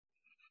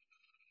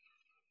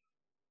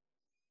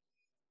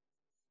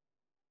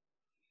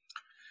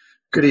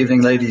Good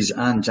evening, ladies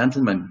and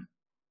gentlemen.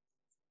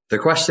 The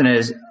question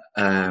is,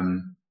 there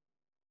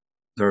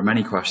are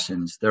many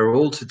questions. They're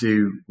all to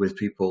do with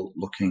people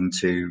looking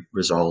to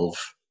resolve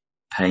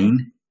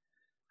pain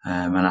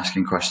and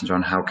asking questions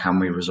around how can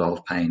we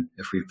resolve pain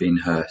if we've been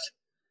hurt.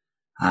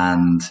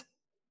 And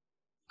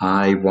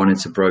I wanted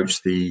to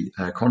broach the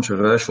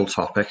controversial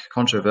topic,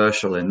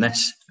 controversial in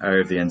this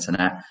area of the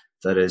internet,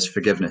 that is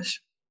forgiveness.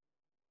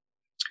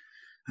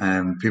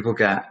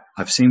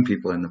 I've seen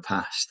people in the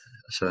past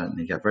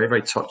certainly get very,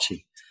 very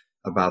touchy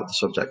about the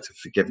subject of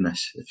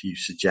forgiveness if you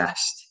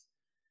suggest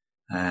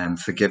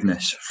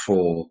forgiveness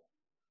for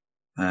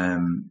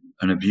an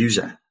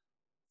abuser.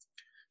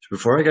 So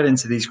before I get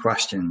into these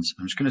questions,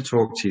 I'm just going to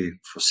talk to you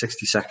for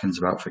 60 seconds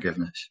about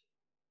forgiveness.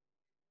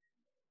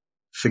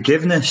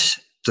 Forgiveness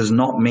does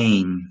not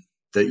mean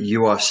that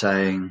you are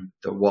saying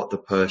that what the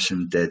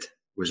person did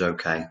was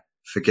okay.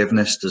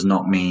 Forgiveness does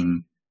not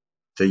mean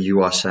that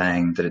you are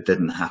saying that it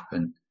didn't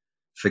happen.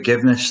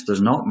 Forgiveness does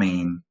not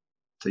mean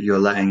that you're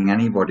letting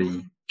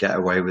anybody get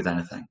away with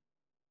anything.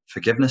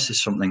 Forgiveness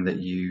is something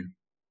that you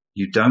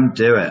don't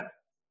do it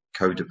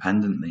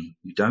codependently.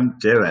 You don't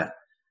do it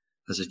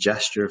as a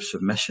gesture of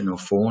submission or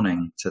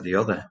fawning to the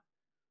other.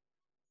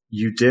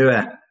 You do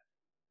it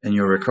in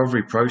your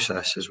recovery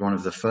process as one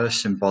of the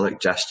first symbolic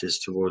gestures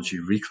towards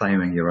you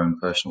reclaiming your own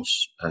personal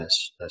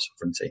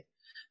sovereignty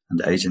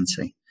and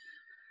agency.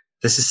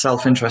 This is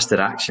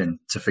self-interested action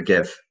to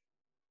forgive.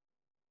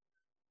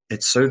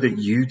 It's so that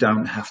you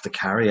don't have to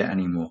carry it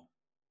anymore.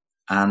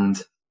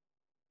 And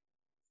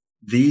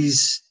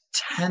these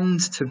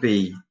tend to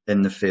be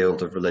in the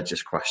field of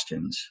religious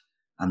questions,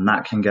 and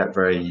that can get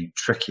very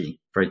tricky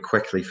very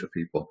quickly for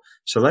people.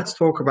 So let's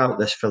talk about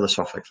this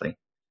philosophically.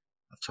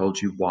 I've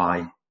told you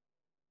why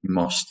you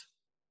must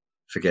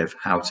forgive,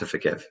 how to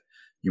forgive.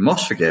 You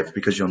must forgive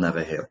because you'll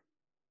never heal.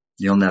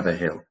 You'll never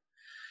heal.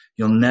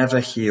 You'll never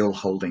heal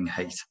holding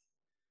hate.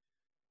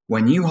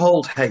 When you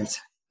hold hate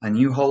and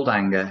you hold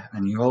anger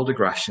and you hold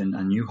aggression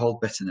and you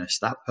hold bitterness,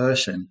 that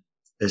person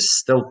is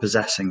still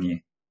possessing you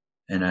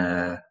in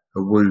a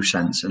woo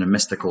sense, in a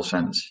mystical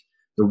sense.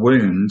 The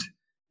wound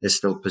is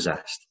still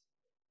possessed.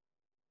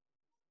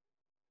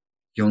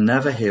 You'll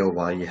never heal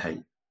while you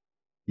hate.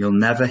 You'll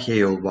never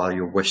heal while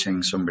you're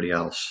wishing somebody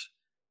else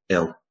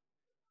ill.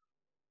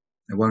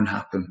 It won't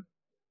happen.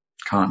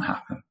 Can't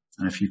happen.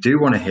 And if you do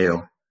want to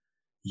heal,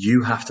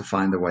 you have to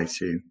find a way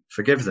to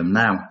forgive them.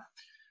 Now,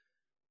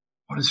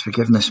 what does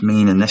forgiveness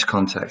mean in this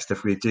context?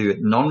 If we do it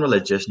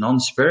non-religious,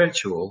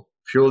 non-spiritual,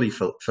 purely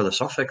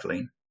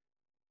philosophically,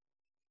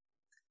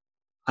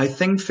 I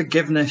think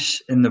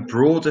forgiveness in the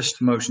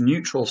broadest, most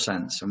neutral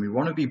sense, and we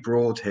want to be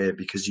broad here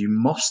because you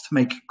must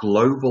make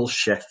global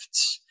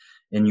shifts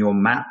in your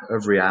map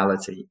of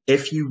reality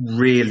if you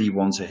really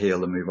want to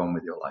heal and move on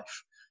with your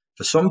life.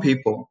 For some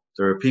people,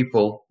 there are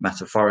people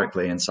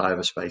metaphorically in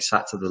cyberspace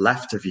sat to the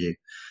left of you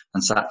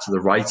and sat to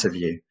the right of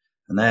you,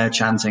 and they're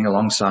chanting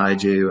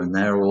alongside you and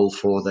they're all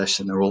for this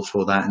and they're all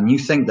for that, and you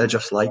think they're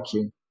just like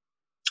you.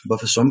 But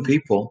for some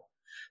people,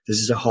 this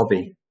is a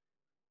hobby.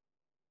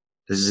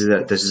 This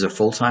is a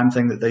full-time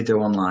thing that they do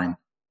online.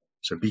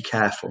 So be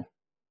careful.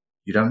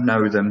 You don't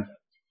know them.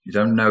 You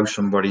don't know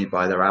somebody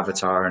by their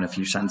avatar and a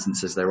few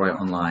sentences they write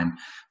online.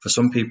 For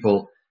some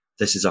people,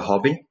 this is a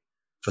hobby.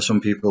 For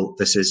some people,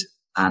 this is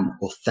an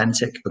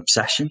authentic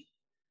obsession,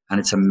 and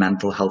it's a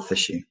mental health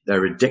issue.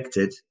 They're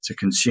addicted to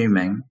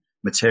consuming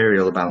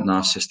material about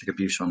narcissistic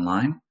abuse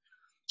online,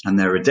 and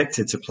they're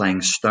addicted to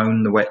playing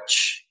Stone the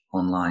Witch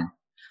online.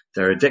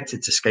 They're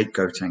addicted to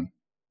scapegoating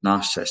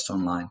narcissists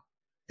online.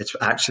 It's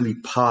actually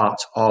part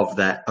of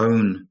their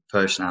own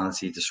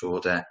personality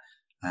disorder,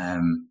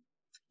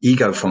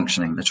 ego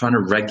functioning. They're trying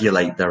to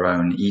regulate their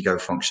own ego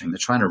functioning. They're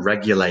trying to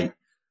regulate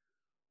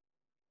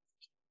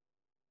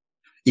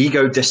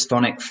ego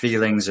dystonic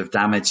feelings of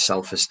damaged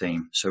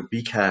self-esteem. So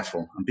be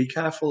careful, and be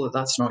careful that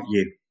that's not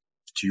you.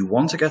 Do you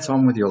want to get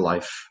on with your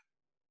life?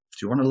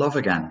 Do you want to love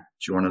again?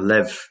 Do you want to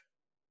live?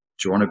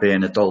 Do you want to be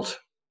an adult?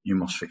 You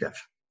must forgive.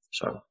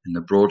 So in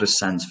the broadest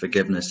sense,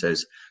 forgiveness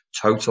is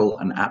total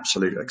and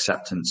absolute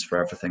acceptance for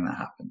everything that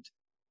happened.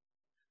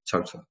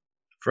 Total.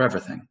 For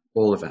everything.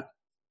 All of it.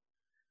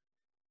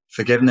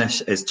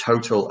 Forgiveness is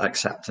total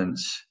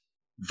acceptance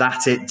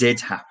that it did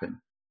happen.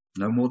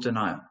 No more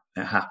denial.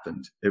 It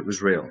happened. It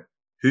was real.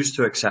 Who's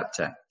to accept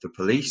it? The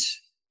police?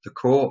 The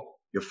court?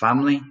 Your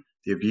family?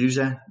 The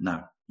abuser?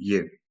 No.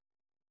 You.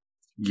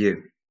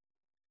 You.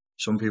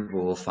 Some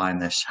people will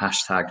find this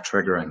hashtag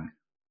triggering.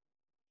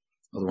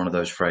 Another one of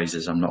those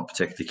phrases I'm not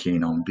particularly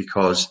keen on,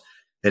 because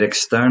it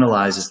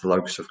externalizes the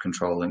locus of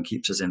control and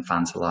keeps us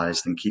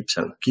infantilized and keeps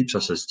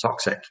us as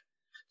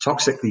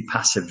toxically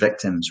passive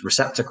victims,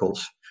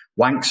 receptacles,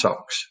 wank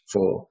socks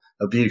for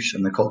abuse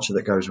and the culture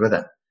that goes with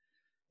it.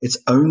 It's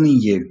only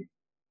you.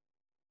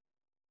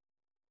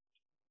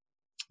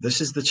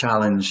 This is the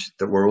challenge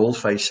that we're all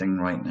facing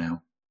right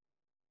now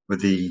with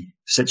the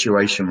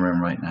situation we're in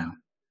right now.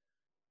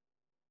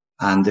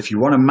 And if you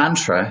want a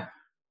mantra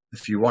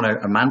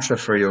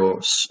for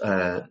your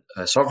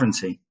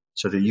sovereignty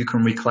so that you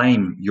can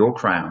reclaim your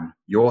crown,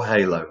 your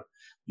halo,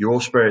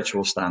 your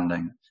spiritual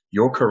standing,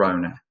 your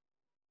corona,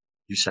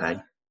 you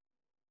say,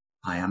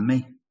 I am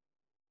me,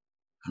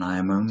 and I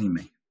am only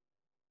me.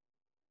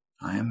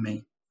 I am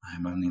me, I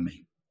am only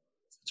me.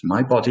 It's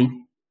my body,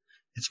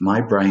 it's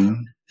my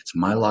brain, it's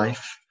my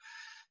life,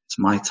 it's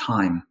my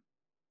time,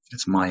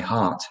 it's my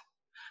heart.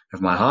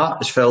 If my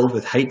heart is filled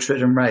with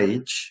hatred and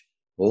rage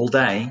all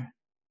day,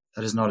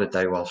 that is not a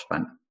day well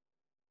spent.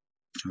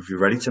 If you're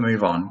ready to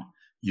move on,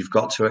 you've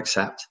got to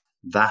accept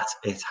that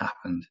it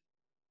happened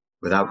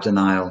without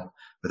denial,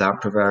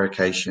 without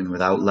prevarication,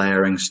 without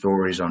layering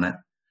stories on it.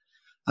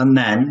 And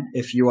then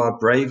if you are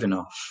brave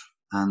enough,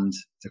 and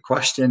the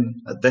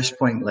question at this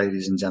point,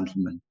 ladies and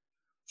gentlemen,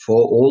 for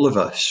all of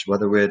us,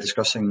 whether we're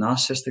discussing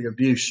narcissistic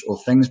abuse or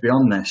things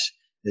beyond this,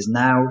 is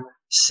now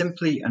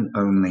simply and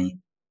only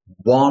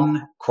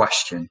one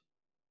question.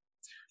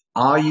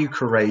 Are you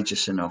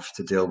courageous enough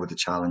to deal with the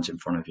challenge in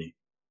front of you?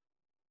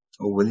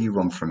 Or will you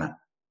run from it?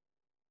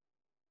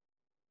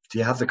 Do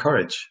you have the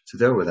courage to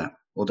deal with it,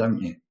 or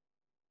don't you?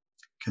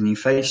 Can you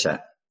face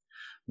it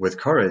with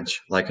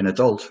courage like an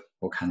adult,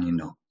 or can you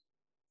not?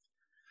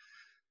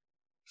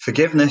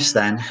 Forgiveness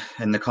then,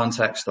 in the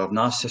context of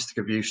narcissistic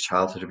abuse,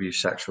 childhood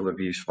abuse, sexual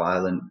abuse,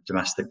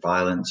 domestic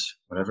violence,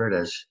 whatever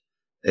it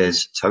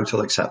is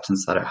total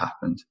acceptance that it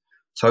happened.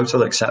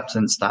 Total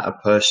acceptance that a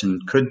person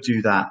could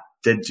do that,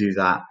 did do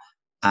that,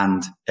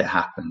 and it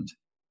happened.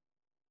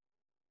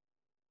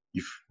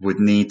 You would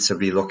need to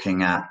be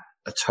looking at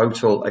a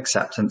total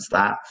acceptance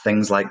that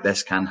things like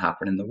this can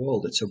happen in the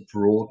world. It's a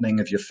broadening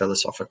of your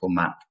philosophical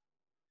map.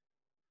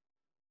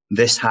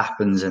 This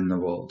happens in the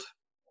world.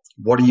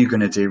 What are you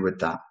going to do with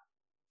that?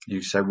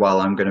 You say, well,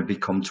 I'm going to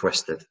become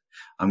twisted.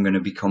 I'm going to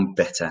become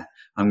bitter.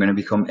 I'm going to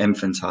become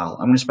infantile.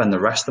 I'm going to spend the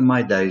rest of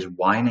my days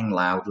whining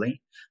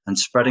loudly and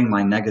spreading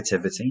my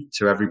negativity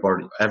to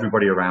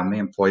everybody around me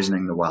and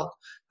poisoning the well.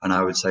 And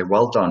I would say,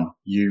 well done.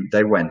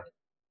 They win.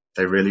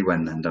 They really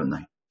win then, don't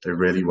they? They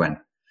really win.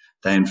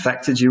 They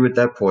infected you with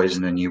their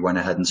poison and you went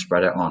ahead and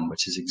spread it on,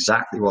 which is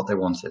exactly what they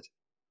wanted.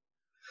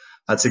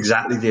 That's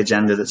exactly the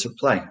agenda that's at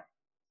play.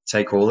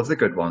 Take all of the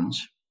good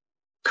ones,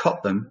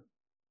 cut them,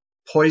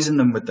 poison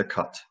them with the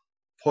cut,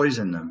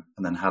 poison them,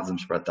 and then have them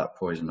spread that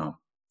poison on.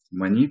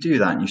 And when you do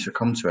that and you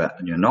succumb to it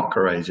and you're not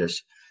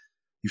courageous,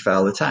 you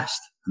fail the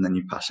test and then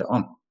you pass it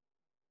on.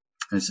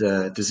 It's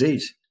a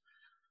disease.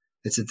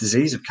 It's a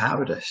disease of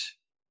cowardice.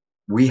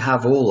 We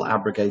have all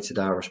abrogated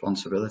our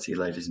responsibility,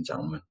 ladies and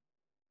gentlemen.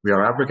 We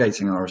are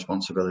abrogating our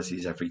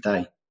responsibilities every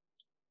day.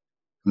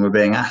 And we're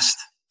being asked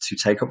to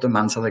take up the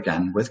mantle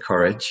again with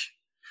courage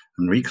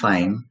and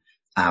reclaim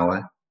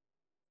our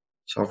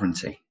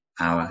sovereignty,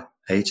 our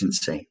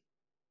agency.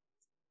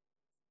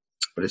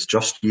 But it's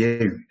just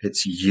you.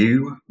 It's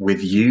you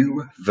with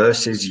you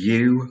versus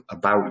you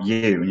about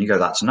you. And you go,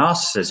 that's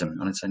narcissism.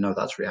 And I'd say, no,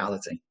 that's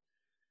reality.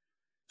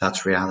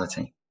 That's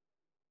reality.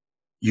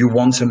 You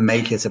want to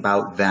make it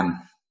about them.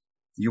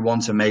 You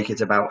want to make it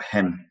about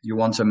him. You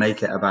want to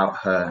make it about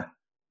her.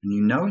 And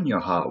you know in your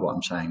heart what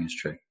I'm saying is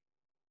true.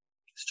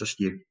 It's just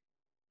you.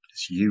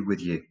 It's you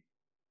with you.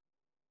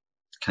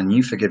 Can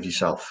you forgive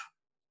yourself?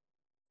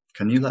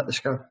 Can you let this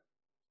go? It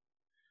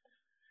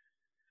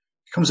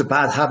becomes a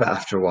bad habit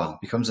after a while.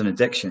 It becomes an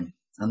addiction.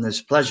 And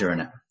there's pleasure in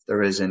it.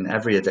 There is in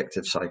every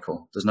addictive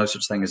cycle. There's no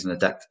such thing as an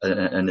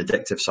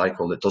addictive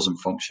cycle that doesn't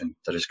function,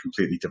 that is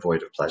completely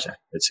devoid of pleasure.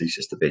 It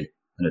ceases to be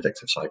an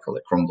addictive cycle.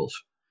 It crumbles.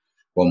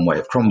 One way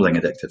of crumbling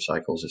addictive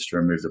cycles is to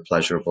remove the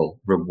pleasurable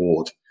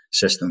reward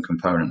system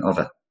component of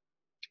it.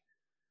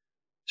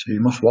 So you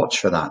must watch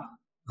for that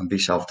and be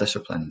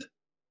self-disciplined.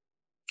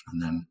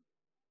 And then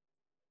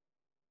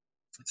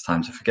it's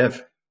time to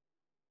forgive.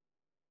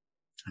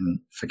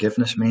 And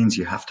forgiveness means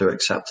you have to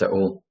accept it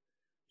all.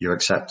 You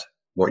accept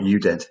what you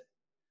did,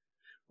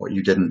 what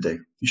you didn't do.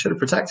 You should have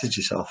protected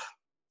yourself.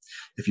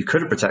 If you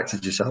could have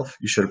protected yourself,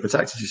 you should have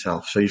protected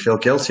yourself. So you feel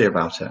guilty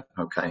about it.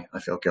 Okay, I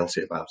feel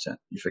guilty about it.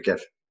 You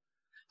forgive.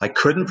 I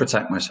couldn't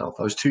protect myself.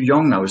 I was too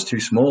young. I was too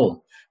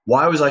small.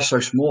 Why was I so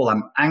small?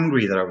 I'm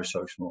angry that I was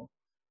so small.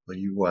 Well,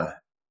 you were.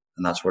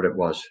 And that's what it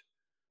was.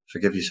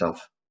 Forgive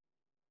yourself.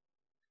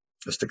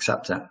 Just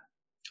accept it.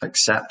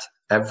 Accept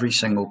every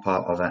single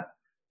part of it.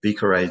 Be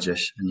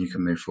courageous and you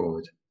can move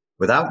forward.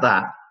 Without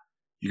that,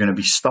 you're going to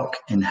be stuck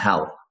in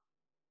hell.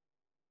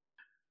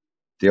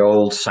 The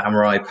old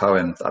samurai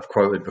poem that I've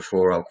quoted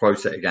before, I'll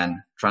quote it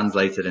again,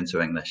 translated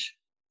into English.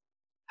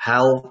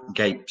 Hell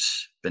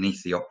gapes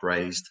beneath the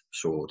upraised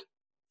sword.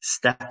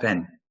 Step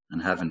in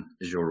and heaven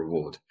is your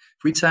reward.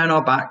 If we turn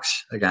our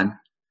backs again,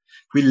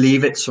 if we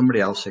leave it to somebody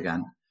else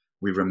again,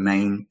 we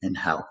remain in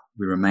hell.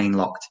 We remain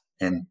locked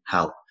in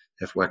hell.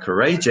 If we're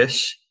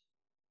courageous,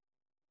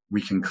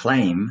 we can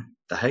claim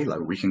the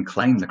halo. We can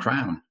claim the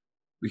crown.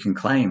 We can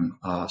claim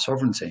our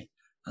sovereignty.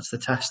 That's the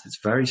test. It's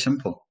very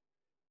simple.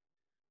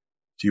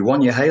 Do you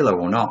want your halo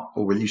or not?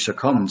 Or will you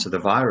succumb to the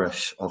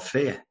virus of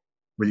fear?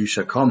 Will you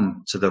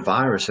succumb to the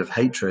virus of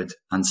hatred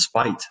and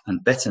spite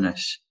and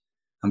bitterness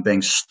and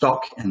being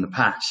stuck in the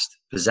past,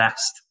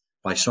 possessed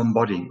by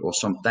somebody or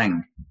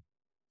something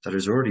that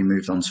has already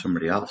moved on to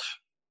somebody else?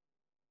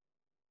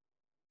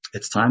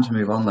 It's time to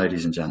move on,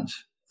 ladies and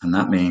gents. And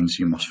that means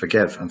you must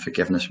forgive. And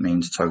forgiveness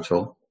means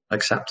total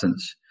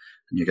acceptance.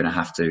 And you're going to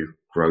have to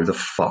grow the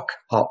fuck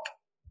up.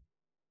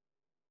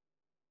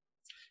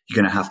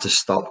 You're going to have to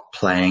stop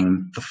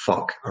playing the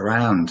fuck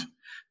around.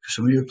 Because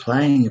when you're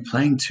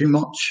playing too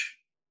much.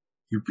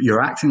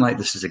 You're acting like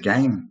this is a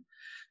game.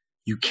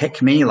 You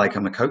kick me like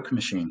I'm a Coke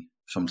machine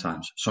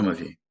sometimes. Some of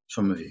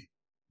you.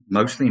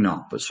 Mostly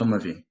not, but some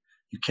of you.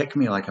 You kick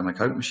me like I'm a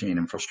Coke machine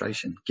in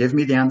frustration. Give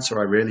me the answer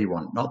I really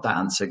want. Not that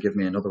answer, give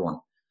me another one.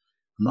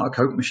 I'm not a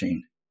Coke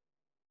machine.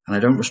 And I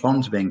don't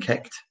respond to being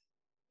kicked.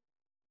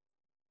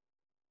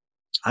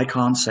 I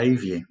can't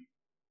save you.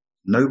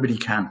 Nobody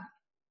can.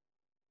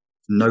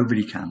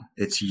 Nobody can.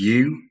 It's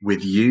you,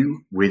 with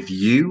you, with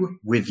you,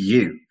 with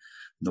you.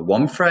 The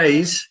one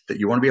phrase that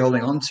you want to be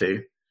holding on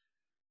to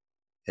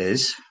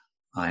is,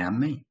 I am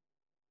me.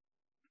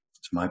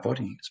 It's my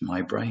body. It's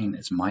my brain.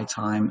 It's my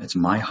time. It's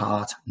my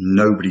heart.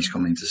 Nobody's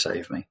coming to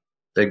save me.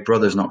 Big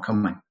brother's not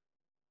coming.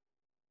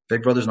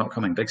 Big brother's not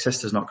coming. Big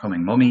sister's not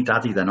coming. Mummy,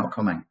 daddy, they're not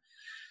coming.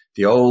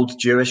 The old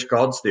Jewish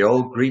gods, the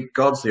old Greek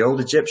gods, the old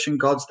Egyptian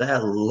gods,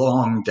 they're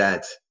long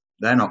dead.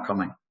 They're not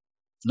coming.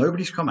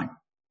 Nobody's coming.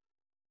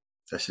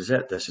 This is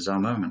it. This is our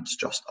moment. It's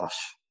just us.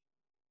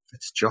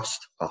 It's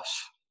just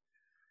us.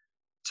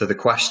 To the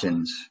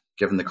questions,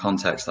 given the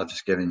context I've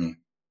just given you.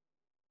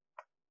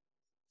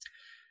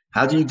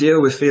 How do you deal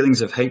with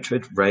feelings of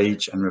hatred,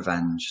 rage, and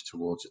revenge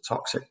towards a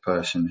toxic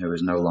person who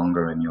is no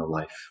longer in your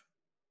life?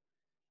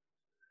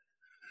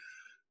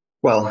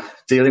 Well,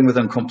 dealing with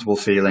uncomfortable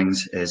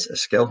feelings is a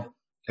skill.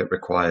 It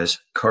requires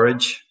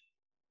courage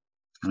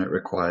and it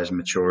requires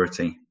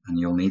maturity. And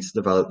you'll need to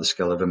develop the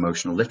skill of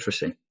emotional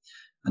literacy.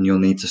 And you'll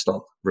need to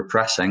stop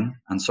repressing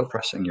and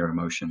suppressing your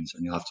emotions.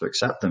 And you'll have to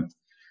accept them,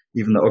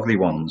 even the ugly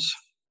ones,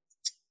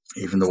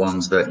 even the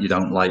ones that you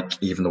don't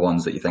like, even the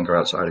ones that you think are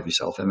outside of your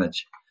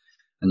self-image.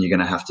 And you're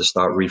going to have to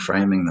start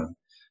reframing them,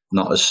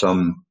 not as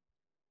some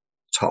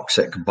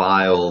toxic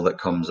bile that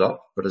comes up,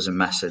 but as a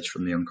message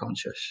from the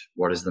unconscious.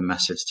 What is the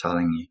message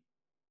telling you?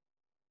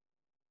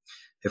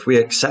 If we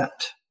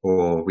accept,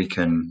 or we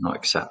can not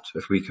accept,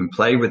 if we can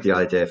play with the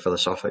idea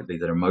philosophically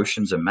that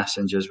emotions are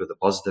messengers with a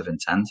positive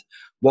intent,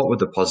 what would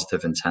the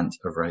positive intent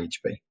of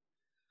rage be?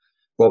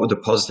 What would the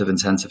positive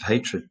intent of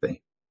hatred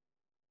be?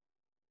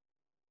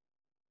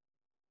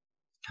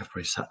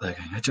 Everybody sat there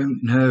going, I don't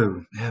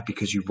know. Yeah,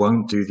 because you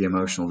won't do the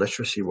emotional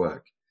literacy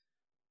work.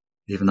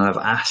 Even though I've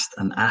asked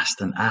and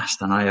asked and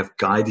asked, and I have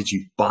guided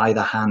you by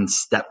the hand,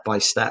 step by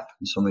step,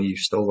 and some of you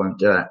still won't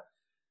do it.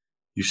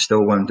 You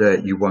still won't do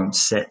it. You won't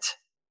sit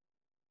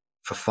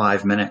for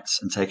 5 minutes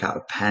and take out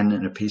a pen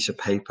and a piece of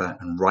paper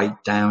and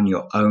write down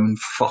your own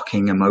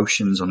fucking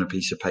emotions on a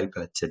piece of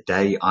paper.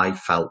 Today I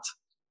felt.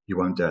 You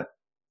won't do it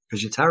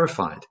because you're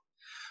terrified.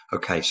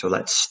 Okay, so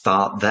let's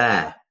start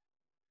there.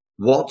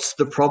 What's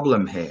the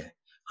problem here?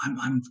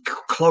 I'm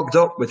clogged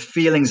up with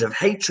feelings of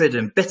hatred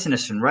and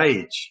bitterness and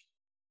rage.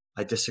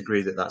 I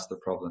disagree that that's the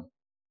problem.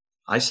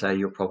 I say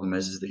your problem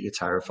is that you're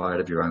terrified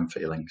of your own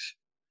feelings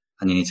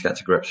and you need to get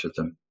to grips with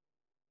them.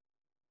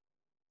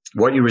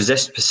 What you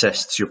resist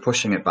persists. You're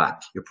pushing it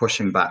back. You're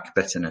pushing back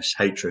bitterness,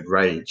 hatred,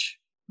 rage.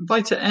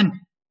 Invite it in.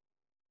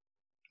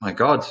 My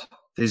God,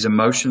 these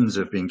emotions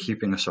have been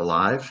keeping us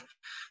alive.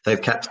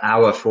 They've kept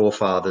our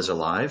forefathers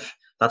alive.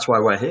 That's why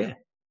we're here.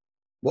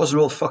 It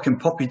wasn't all fucking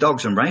puppy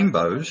dogs and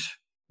rainbows.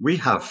 We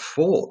have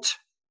fought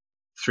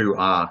through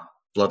our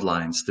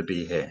bloodlines to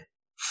be here.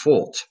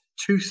 Fought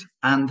tooth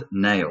and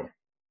nail.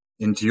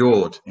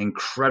 Endured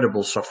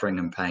incredible suffering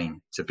and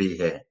pain to be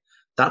here.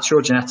 That's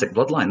your genetic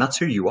bloodline. That's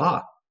who you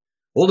are.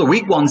 All the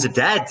weak ones are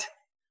dead.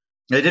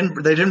 They didn't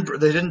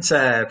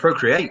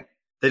procreate.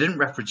 They didn't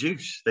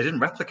reproduce. They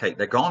didn't replicate.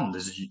 They're gone.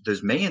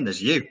 There's me and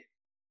there's you.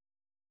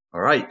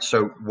 All right.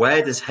 So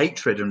where does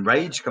hatred and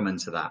rage come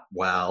into that?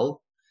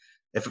 Well,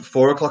 if at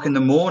 4 o'clock in the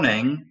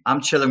morning,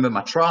 I'm chilling with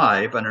my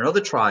tribe and another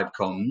tribe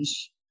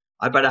comes,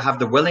 I better have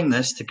the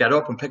willingness to get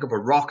up and pick up a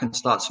rock and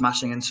start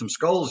smashing in some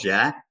skulls.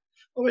 Yeah.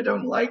 Oh, I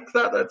don't like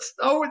that.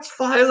 It's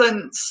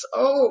violence.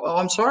 Oh,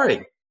 I'm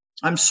sorry.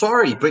 I'm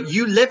sorry, but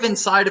you live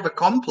inside of a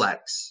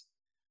complex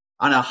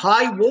on a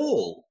high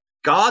wall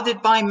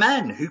guarded by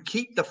men who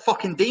keep the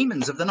fucking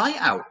demons of the night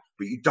out,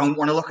 but you don't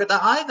want to look at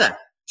that either.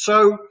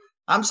 So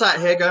I'm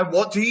sat here going,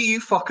 what do you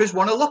fuckers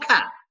want to look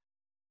at?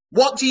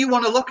 What do you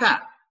want to look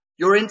at?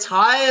 You're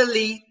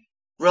entirely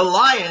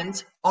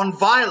reliant on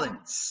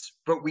violence,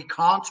 but we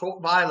can't talk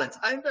violence.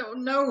 I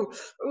don't know.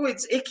 Oh,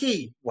 it's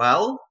icky.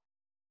 Well,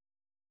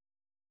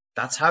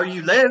 that's how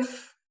you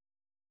live.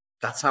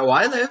 That's how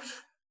I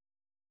live.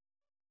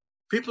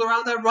 People are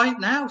out there right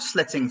now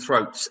slitting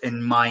throats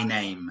in my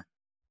name,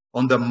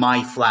 under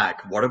my flag.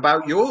 What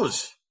about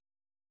yours?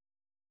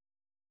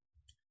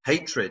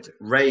 Hatred,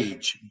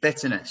 rage,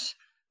 bitterness.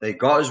 They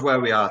got us where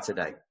we are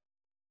today.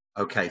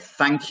 Okay,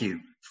 thank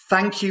you.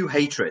 Thank you,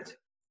 hatred,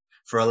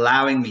 for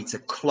allowing me to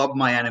club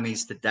my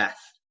enemies to death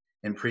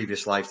in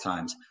previous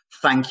lifetimes.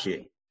 Thank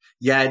you.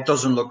 Yeah, it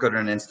doesn't look good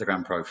on an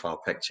Instagram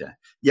profile picture.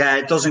 Yeah,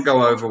 it doesn't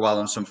go over well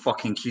on some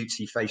fucking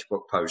cutesy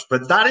Facebook post.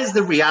 But that is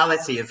the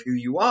reality of who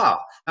you are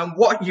and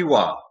what you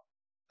are.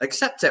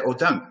 Accept it or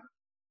don't.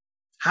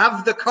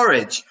 Have the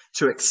courage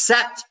to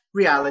accept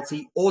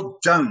reality or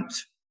don't.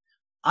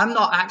 I'm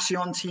not actually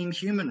on team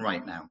human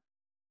right now.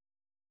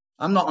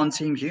 I'm not on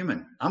team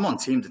human. I'm on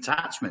team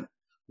detachment.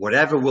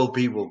 Whatever will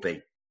be, will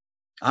be.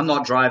 I'm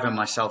not driving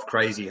myself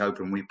crazy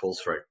hoping we pull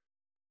through.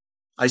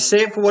 I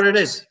see it for what it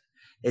is.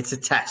 It's a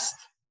test.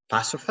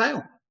 Pass or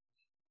fail.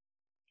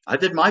 I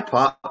did my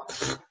part.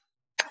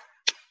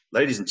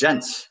 Ladies and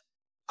gents,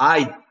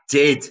 I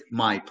did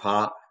my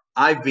part.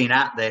 I've been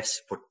at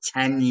this for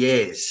 10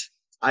 years.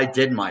 I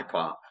did my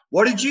part.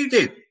 What did you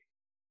do?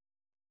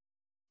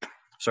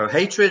 So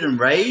hatred and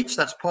rage,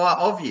 that's part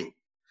of you.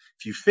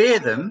 If you fear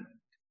them,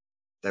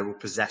 they will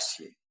possess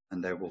you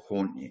and they will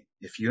haunt you.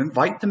 If you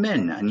invite them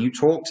in and you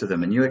talk to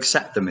them and you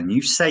accept them and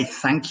you say,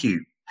 thank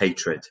you,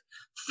 hatred.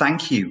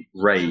 Thank you,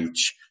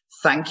 rage.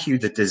 Thank you,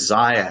 the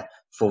desire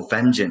for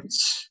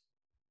vengeance.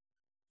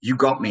 You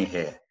got me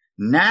here.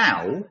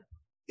 Now,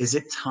 is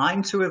it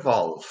time to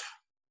evolve?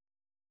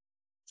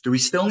 Do we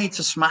still need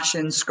to smash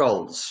in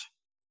skulls?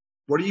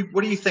 What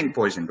do you think,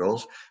 boys and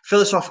girls?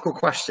 Philosophical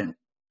question.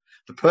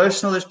 The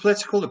personal is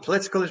political. The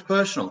political is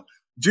personal.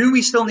 Do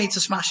we still need to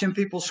smash in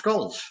people's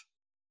skulls?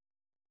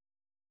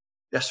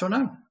 Yes or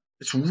no?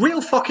 It's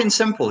real fucking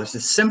simple. It's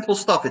this simple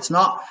stuff. It's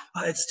not,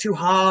 oh, it's too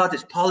hard.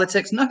 It's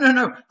politics. No.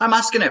 I'm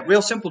asking it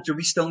real simple. Do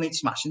we still need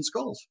smashing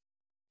skulls?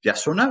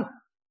 Yes or no?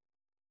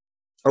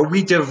 Are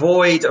we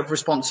devoid of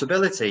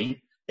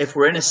responsibility if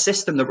we're in a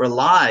system that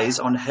relies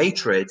on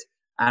hatred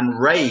and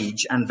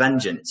rage and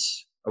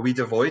vengeance? Are we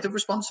devoid of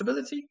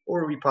responsibility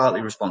or are we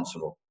partly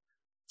responsible?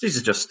 These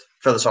are just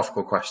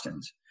philosophical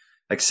questions.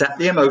 Accept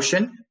the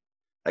emotion,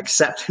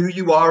 accept who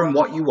you are and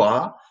what you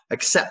are,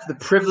 accept the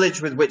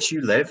privilege with which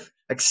you live,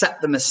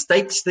 accept the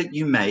mistakes that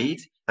you made,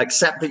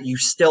 accept that you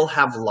still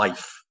have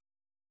life.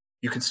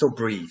 You can still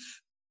breathe.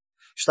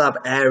 You still have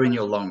air in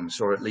your lungs,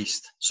 or at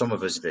least some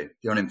of us do.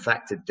 The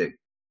uninfected do.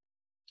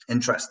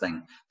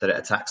 Interesting that it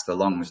attacks the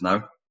lungs,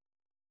 no?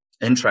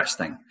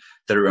 Interesting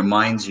that it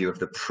reminds you of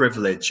the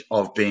privilege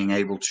of being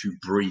able to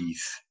breathe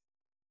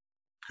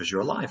because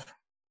you're alive.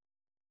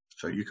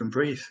 So you can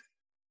breathe.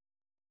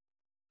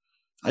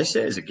 I see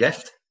it as a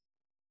gift.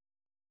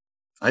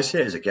 I see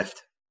it as a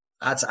gift.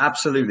 That's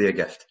absolutely a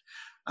gift.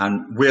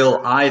 And we'll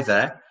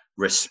either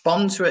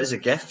respond to it as a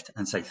gift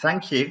and say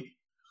thank you,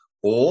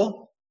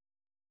 or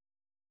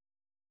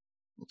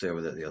we'll deal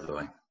with it the other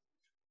way.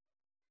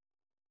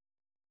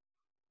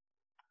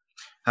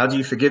 How do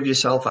you forgive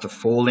yourself after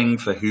falling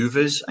for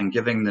hoovers and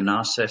giving the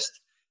narcissist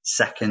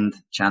second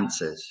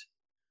chances?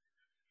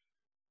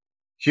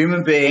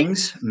 Human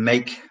beings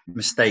make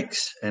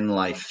mistakes in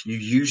life. You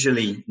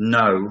usually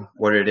know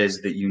what it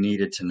is that you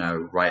needed to know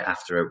right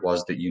after it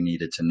was that you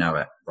needed to know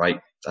it,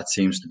 right? That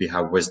seems to be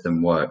how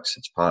wisdom works.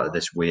 It's part of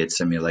this weird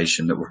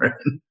simulation that we're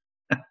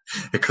in.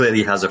 It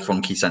clearly has a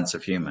funky sense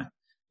of humor.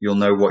 You'll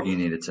know what you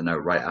needed to know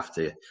right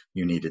after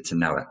you needed to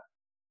know it.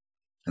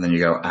 And then you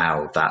go,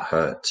 ow, that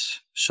hurts.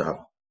 So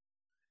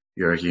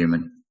you're a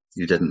human.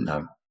 You didn't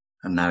know.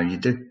 And now you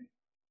do.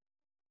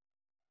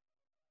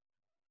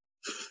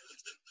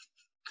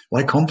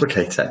 Why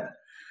complicate it?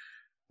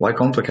 Why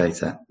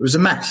complicate it? It was a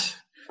mess.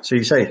 So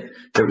you say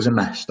it was a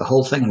mess. The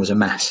whole thing was a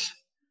mess.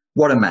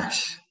 What a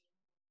mess.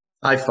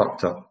 I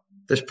fucked up.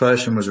 This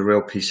person was a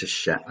real piece of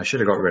shit. I should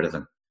have got rid of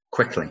them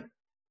quickly.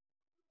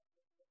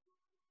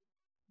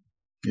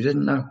 You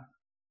didn't know.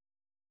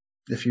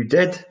 If you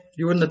did,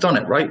 you wouldn't have done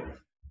it, right?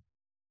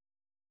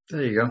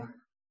 There you go.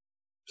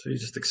 So you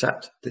just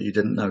accept that you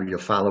didn't know. You're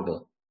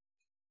fallible.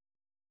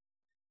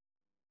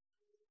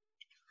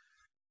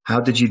 How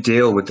did you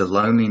deal with the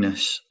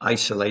loneliness,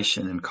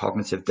 isolation, and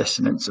cognitive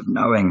dissonance of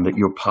knowing that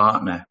your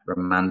partner,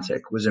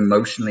 romantic, was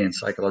emotionally and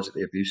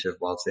psychologically abusive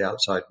whilst the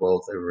outside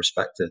world they were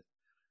respected?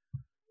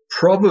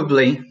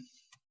 Probably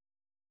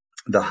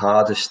the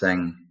hardest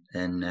thing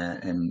in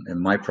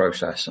my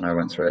process, and I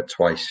went through it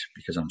twice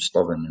because I'm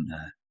stubborn and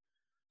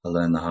I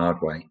learned the hard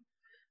way,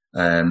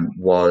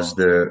 was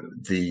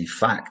the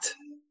fact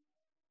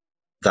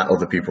that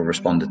other people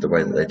responded the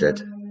way that they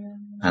did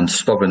and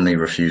stubbornly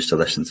refused to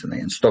listen to me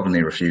and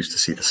stubbornly refused to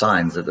see the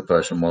signs that the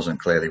person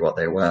wasn't clearly what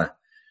they were.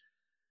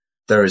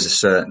 There is a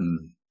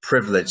certain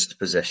privileged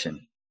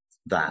position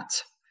that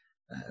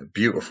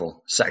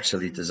beautiful,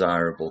 sexually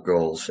desirable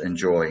girls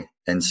enjoy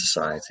in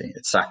society.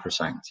 It's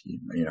sacrosanct.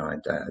 I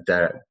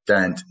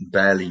daren't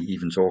barely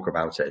even talk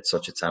about it. It's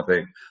such a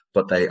taboo,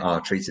 but they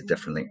are treated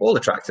differently. All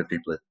attractive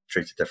people are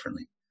treated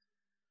differently.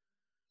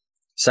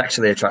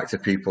 Sexually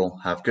attractive people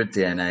have good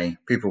DNA.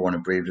 People want to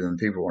breed with them.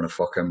 People want to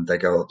fuck them. They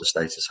go up the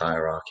status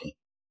hierarchy.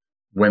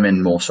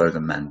 Women more so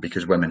than men,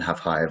 because women have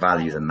higher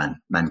value than men.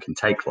 Men can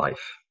take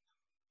life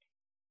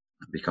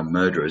and become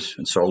murderers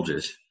and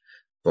soldiers,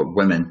 but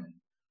women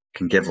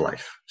can give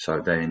life.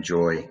 So they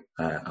enjoy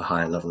a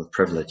higher level of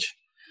privilege.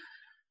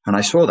 And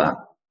I saw that,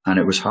 and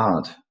it was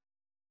hard,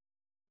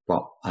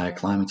 but I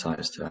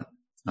acclimatized to it.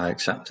 I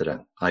accepted it.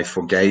 I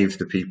forgave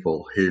the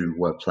people who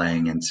were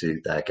playing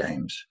into their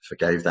games,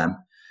 forgave them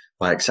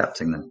by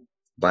accepting them,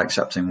 by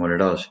accepting what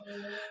it is.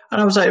 And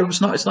I was like,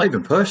 it's not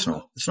even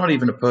personal. It's not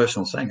even a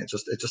personal thing. It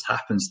just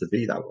happens to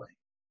be that way.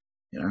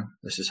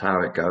 This is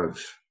how it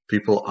goes.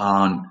 People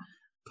aren't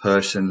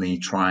personally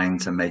trying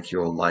to make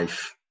your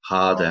life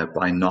harder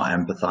by not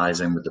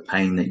empathizing with the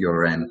pain that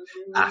you're in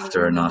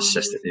after a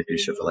narcissistic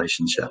abusive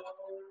relationship.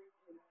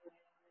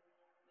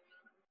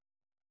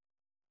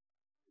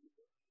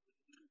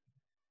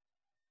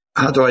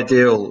 How do I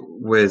deal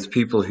with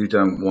people who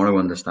don't want to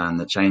understand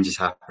that change is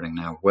happening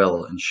now,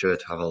 will and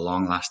should have a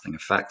long-lasting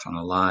effect on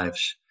our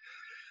lives,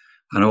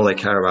 and all they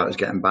care about is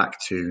getting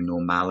back to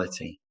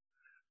normality?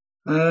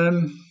 How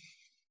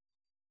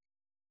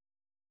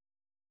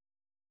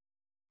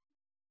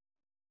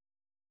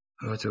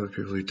do I deal with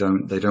people who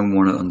don't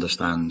want to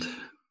understand?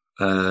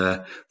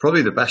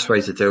 Probably the best way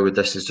to deal with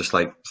this is just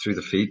like through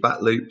the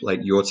feedback loop.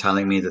 Like, you're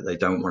telling me that they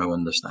don't want to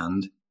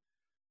understand.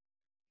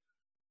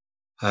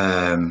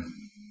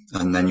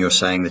 And then you're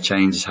saying the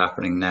change is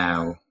happening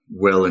now,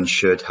 will and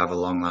should have a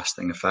long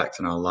lasting effect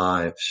on our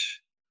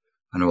lives.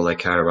 And all they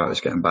care about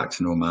is getting back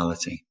to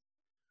normality.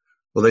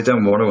 Well, they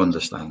don't want to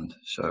understand.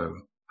 So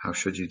how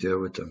should you deal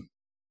with them?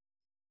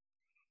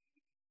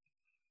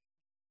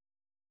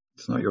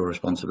 It's not your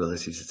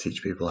responsibility to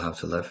teach people how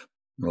to live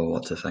or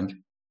what to think.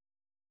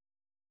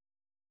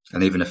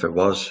 And even if it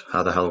was,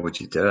 how the hell would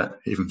you do it?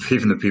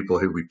 Even the people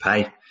who we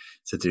pay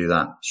to do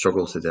that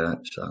struggle to do it.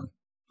 So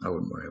I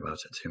wouldn't worry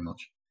about it too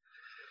much.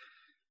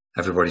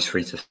 Everybody's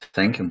free to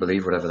think and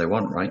believe whatever they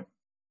want, right?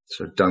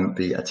 So don't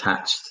be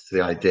attached to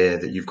the idea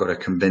that you've got to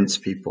convince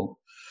people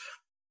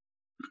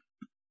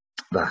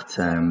that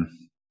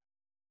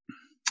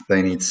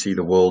they need to see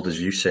the world as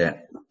you see it.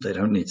 They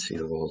don't need to see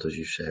the world as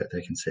you see it.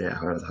 They can see it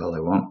however the hell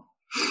they want.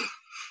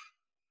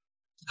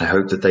 I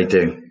hope that they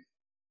do.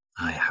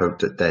 I hope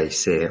that they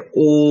see it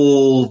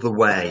all the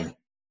way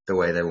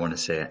they want to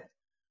see it.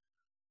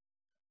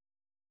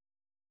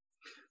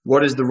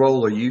 What is the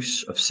role or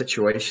use of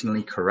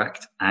situationally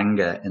correct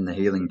anger in the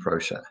healing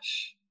process?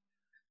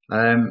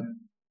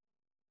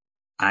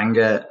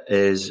 Anger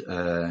is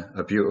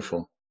a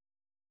beautiful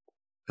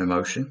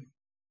emotion.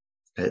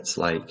 It's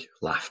like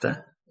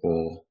laughter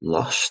or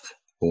lust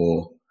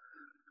or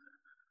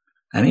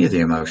any of the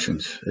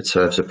emotions. It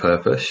serves a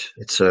purpose.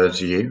 It serves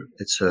you.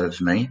 It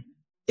serves me.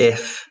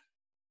 If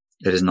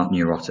it is not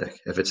neurotic.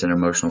 If it's an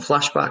emotional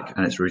flashback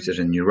and it's rooted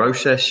in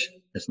neurosis,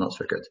 it's not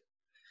so good.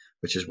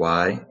 Which is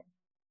why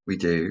we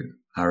do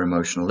our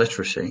emotional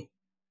literacy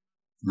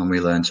and we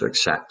learn to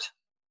accept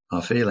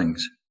our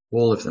feelings,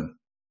 all of them,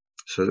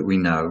 so that we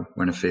know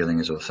when a feeling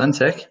is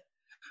authentic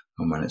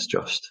and when it's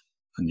just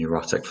a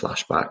neurotic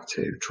flashback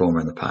to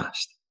trauma in the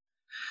past.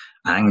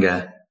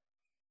 Anger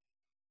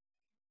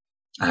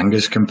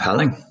is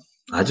compelling.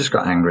 I just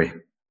got angry.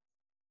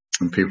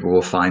 And people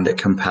will find it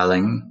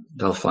compelling.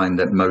 They'll find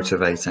it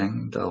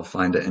motivating. They'll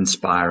find it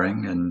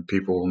inspiring, and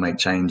people will make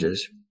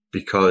changes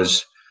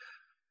because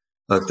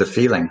of the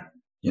feeling.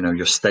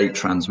 Your state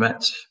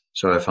transmits.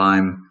 So if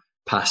I'm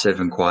passive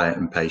and quiet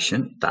and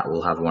patient, that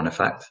will have one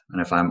effect.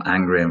 And if I'm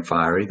angry and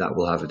fiery, that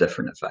will have a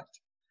different effect.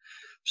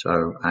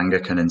 So anger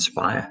can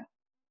inspire.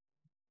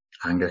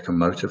 Anger can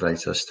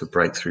motivate us to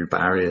break through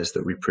barriers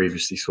that we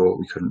previously thought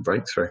we couldn't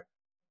break through.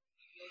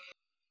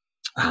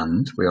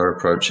 And we are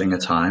approaching a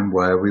time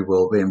where we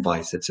will be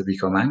invited to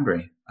become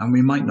angry. And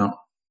we might not.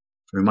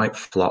 We might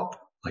flop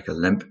like a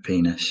limp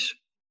penis,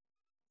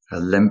 a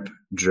limp,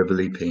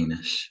 dribbly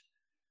penis,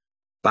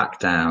 back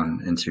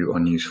down into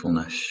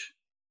unusefulness.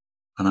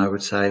 And I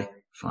would say,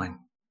 fine.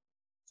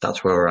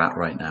 That's where we're at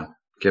right now.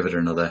 Give it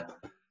another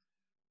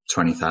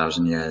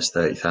 20,000 years,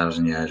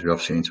 30,000 years. We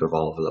obviously need to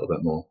evolve a little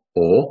bit more.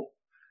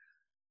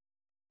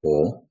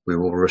 Or we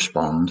will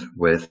respond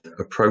with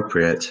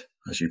appropriate,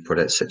 as you put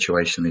it,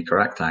 situationally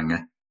correct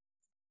anger,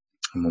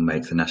 and we'll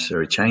make the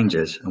necessary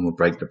changes and we'll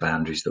break the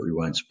boundaries that we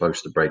weren't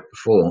supposed to break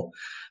before,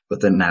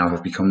 but that now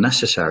have become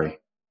necessary.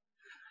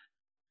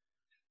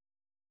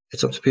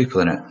 It's up to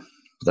people, innit?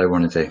 What they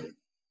want to do.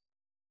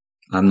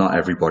 I'm not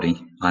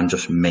everybody. I'm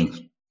just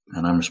me,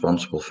 and I'm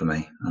responsible for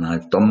me, and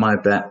I've done my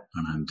bit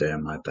and I'm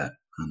doing my bit,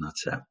 and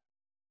that's it.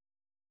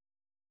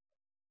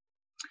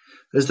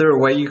 Is there a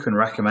way you can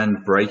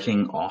recommend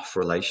breaking off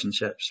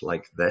relationships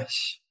like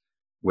this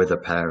with a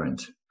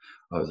parent?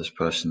 Oh, this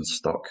person's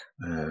stuck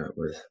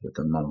with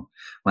the mum.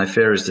 My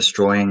fear is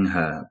destroying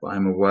her, but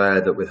I'm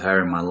aware that with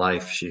her in my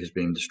life, she has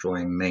been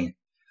destroying me.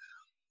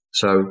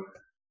 So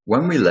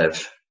when we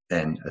live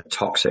in a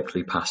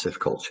toxically passive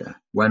culture,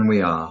 when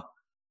we are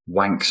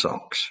wank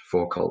socks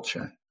for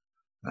culture,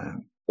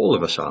 all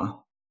of us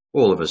are,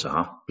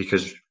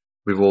 because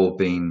we've all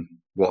been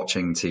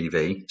watching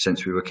TV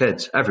since we were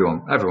kids.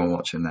 Everyone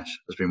watching this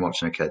has been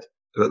watching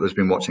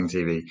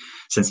TV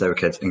since they were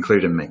kids,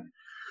 including me.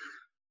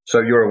 So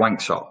you're a wank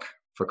sock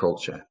for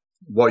culture.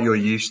 What you're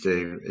used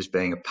to is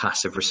being a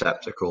passive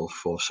receptacle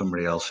for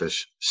somebody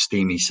else's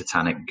steamy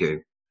satanic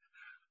goo.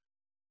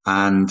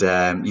 And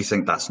you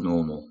think that's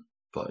normal,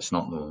 but it's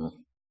not normal.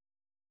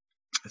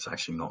 It's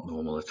actually not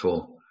normal at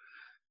all.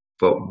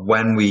 But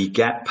when we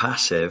get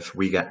passive,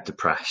 we get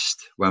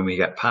depressed. When we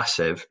get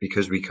passive,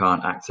 because we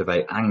can't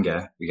activate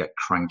anger, we get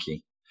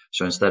cranky.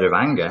 So instead of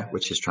anger,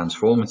 which is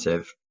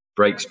transformative,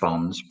 breaks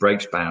bonds,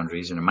 breaks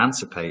boundaries, and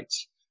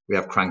emancipates, we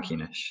have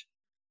crankiness.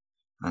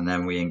 And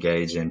then we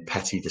engage in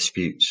petty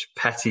disputes,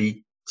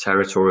 petty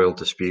territorial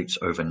disputes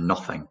over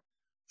nothing.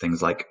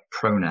 Things like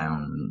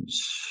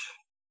pronouns.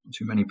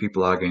 Too many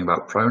people arguing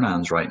about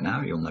pronouns right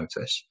now, you'll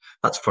notice.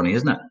 That's funny,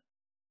 isn't it?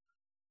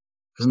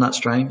 Isn't that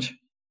strange?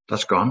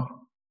 That's gone.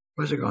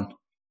 Where's it gone?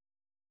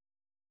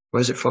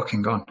 Where's it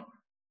fucking gone?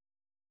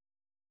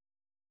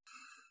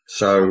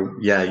 So,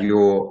 yeah,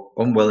 your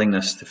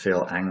unwillingness to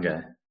feel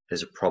anger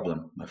is a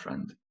problem, my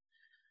friend.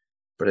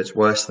 But it's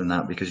worse than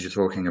that because you're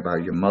talking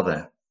about your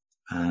mother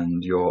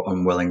and you're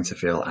unwilling to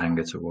feel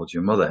anger towards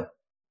your mother.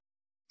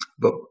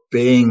 But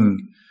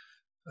being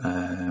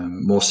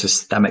more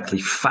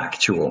systemically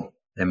factual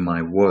in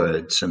my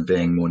words and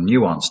being more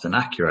nuanced and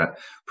accurate,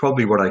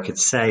 probably what I could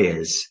say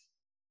is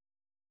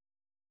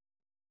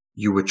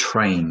you were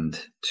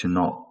trained to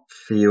not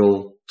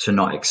feel, to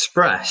not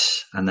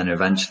express, and then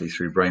eventually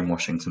through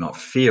brainwashing to not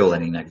feel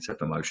any negative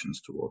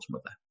emotions towards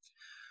mother.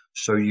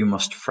 So you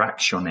must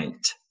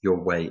fractionate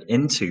your way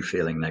into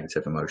feeling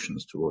negative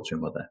emotions towards your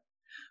mother.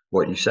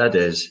 What you said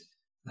is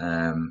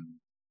there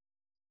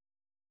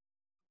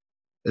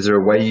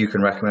a way you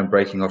can recommend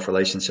breaking off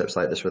relationships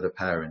like this with a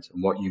parent?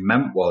 And what you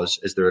meant was,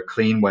 is there a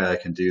clean way I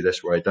can do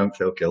this where I don't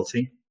feel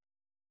guilty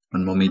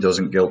and mummy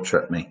doesn't guilt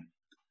trip me?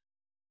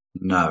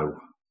 No,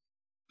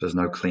 there's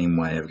no clean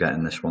way of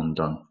getting this one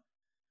done.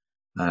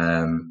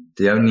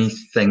 The only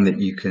thing that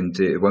you can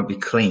do, it won't be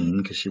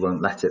clean because she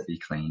won't let it be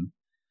clean.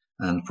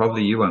 And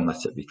probably you won't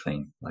let it be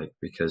clean, like,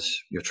 because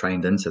you're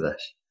trained into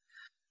this.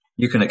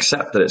 You can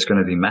accept that it's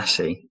going to be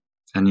messy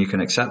and you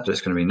can accept that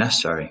it's going to be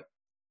necessary.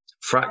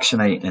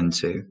 Fractionate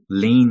into,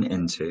 lean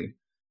into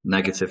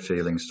negative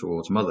feelings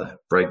towards mother.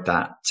 Break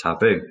that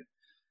taboo.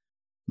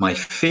 My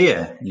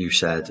fear, you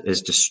said,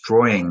 is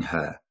destroying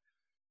her.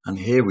 And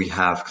here we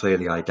have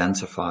clearly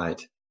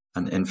identified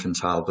an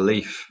infantile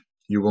belief.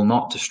 You will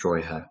not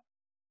destroy her.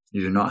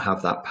 You do not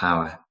have that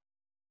power.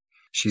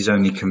 She's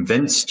only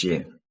convinced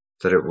you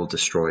that it will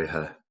destroy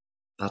her.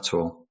 That's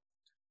all.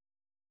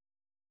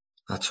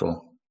 That's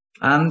all.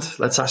 And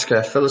let's ask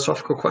a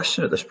philosophical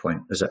question at this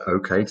point. Is it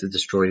okay to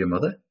destroy your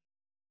mother?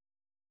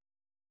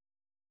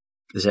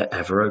 Is it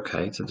ever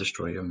okay to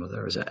destroy your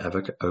mother? Is it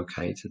ever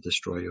okay to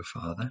destroy your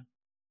father?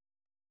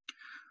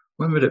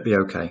 When would it be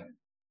okay?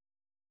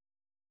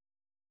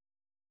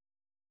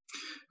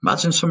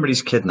 Imagine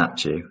somebody's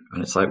kidnapped you,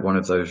 and it's like one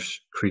of those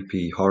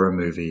creepy horror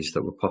movies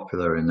that were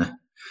popular in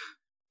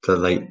the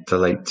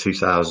late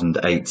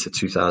 2008 to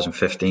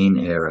 2015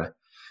 era.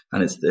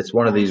 And it's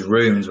one of these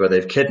rooms where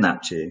they've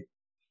kidnapped you,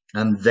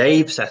 and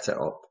they've set it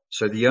up.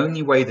 So the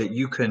only way that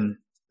you can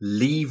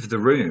leave the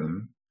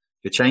room,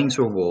 you're chained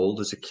to a wall,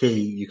 there's a key,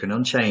 you can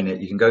unchain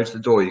it, you can go to the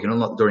door, you can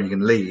unlock the door, and you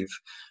can leave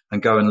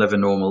and go and live a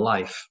normal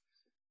life.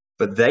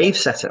 But they've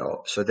set it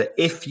up so that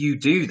if you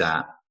do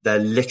that, they're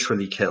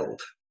literally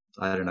killed.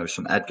 I don't know,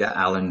 some Edgar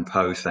Allan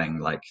Poe thing,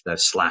 like they're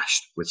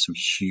slashed with some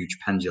huge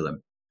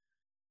pendulum.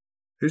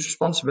 Whose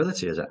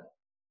responsibility is it?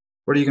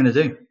 What are you going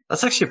to do?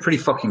 That's actually a pretty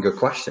fucking good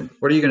question.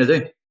 What are you going to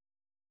do?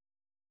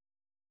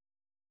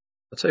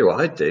 I'll tell you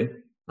what I'd do.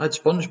 I'd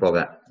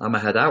SpongeBob it. I'm a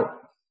head out.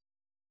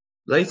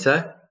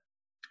 Later.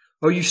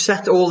 Oh, you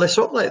set all this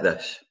up like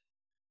this?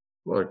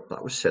 Well,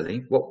 that was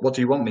silly. What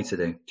do you want me to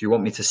do? Do you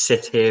want me to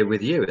sit here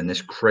with you in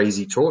this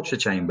crazy torture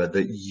chamber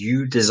that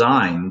you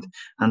designed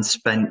and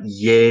spent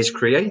years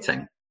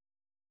creating?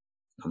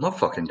 I'm not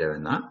fucking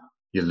doing that,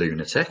 you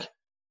lunatic.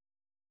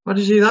 What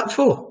did you do that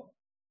for?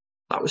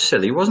 That was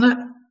silly, wasn't it?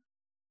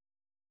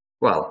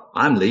 Well,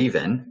 I'm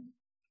leaving,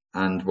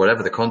 and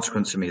whatever the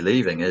consequence of me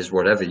leaving is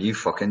whatever you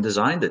fucking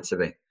designed it to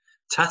be.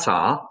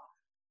 Ta-ta,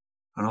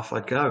 and off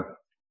I'd go.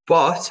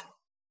 But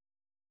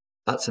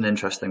that's an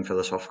interesting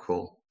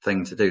philosophical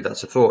thing to do.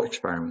 That's a thought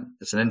experiment.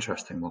 It's an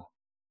interesting one.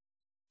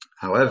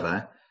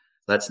 However,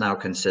 let's now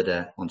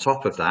consider on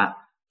top of that,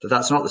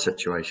 that's not the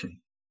situation.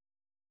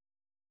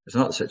 It's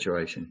not the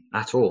situation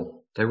at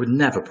all. They would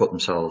never put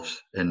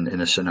themselves in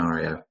a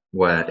scenario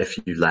where if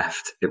you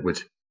left, it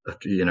would,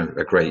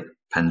 a great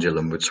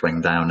pendulum would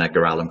swing down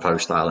Edgar Allan Poe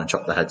style and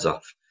chop their heads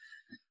off.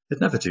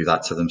 They'd never do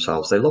that to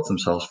themselves. They love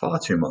themselves far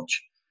too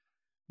much.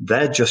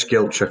 They're just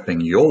guilt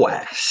tripping your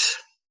ass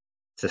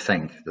to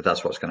think that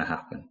that's what's going to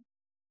happen.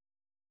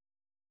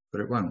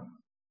 But it won't.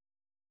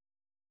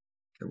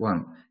 It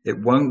won't. It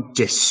won't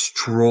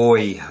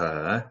destroy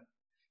her.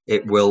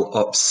 It will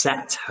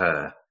upset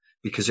her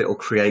because it will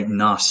create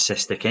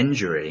narcissistic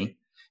injury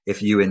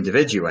if you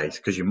individuate.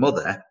 Because your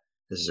mother,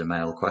 this is a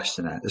male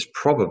questioner, is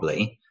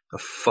probably a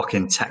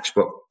fucking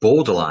textbook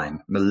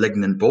borderline,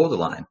 malignant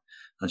borderline.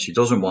 And she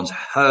doesn't want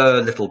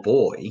her little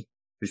boy,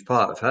 who's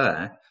part of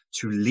her,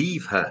 to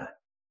leave her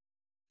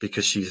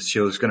because she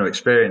was going to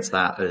experience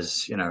that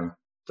as,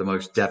 the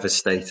most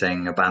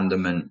devastating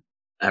abandonment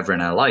ever in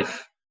her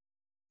life.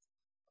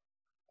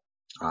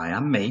 I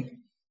am me.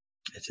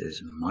 It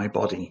is my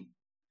body.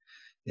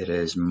 It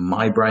is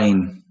my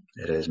brain.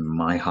 It is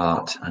my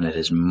heart, and it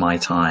is my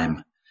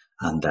time.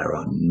 And there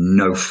are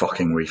no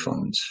fucking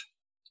refunds.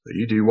 So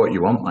you do what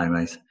you want, my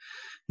mate.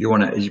 You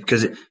want to,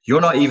 because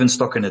you're not even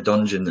stuck in a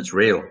dungeon that's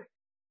real.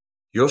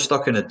 You're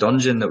stuck in a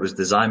dungeon that was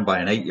designed by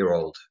an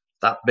 8-year-old.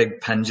 That big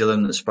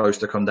pendulum that's supposed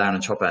to come down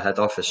and chop her head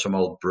off is some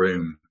old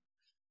broom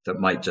that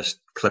might just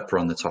clip her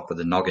on the top of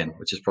the noggin,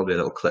 which is probably a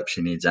little clip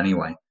she needs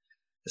anyway.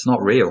 It's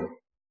not real.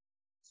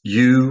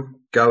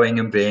 You going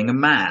and being a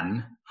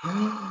man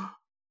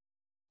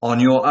on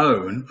your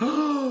own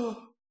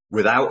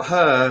without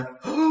her,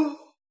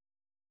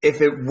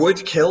 if it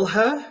would kill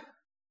her,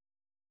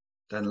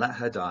 then let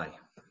her die.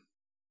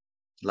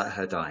 Let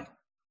her die.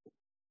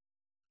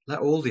 Let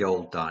all the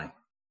old die.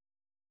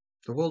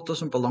 The world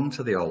doesn't belong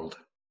to the old.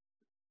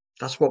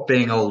 That's what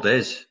being old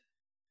is.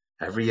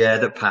 Every year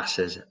that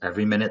passes,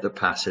 every minute that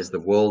passes, the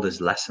world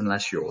is less and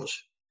less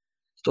yours.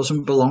 It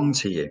doesn't belong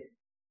to you. It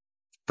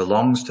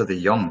belongs to the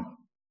young.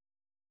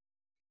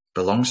 It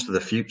belongs to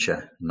the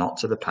future, not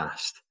to the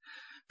past.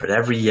 But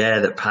every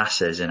year that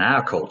passes in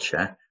our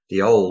culture,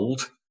 the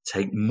old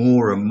take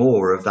more and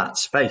more of that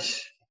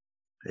space.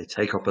 They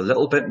take up a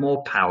little bit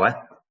more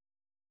power.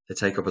 They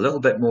take up a little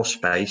bit more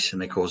space,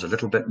 and they cause a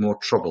little bit more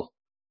trouble,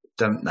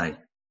 don't they?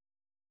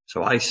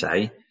 So I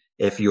say,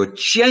 if you're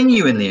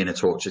genuinely in a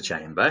torture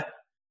chamber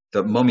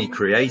that mummy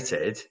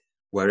created,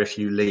 where if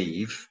you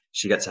leave,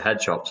 she gets her head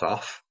chopped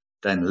off,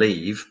 then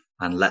leave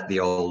and let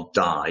the old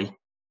die.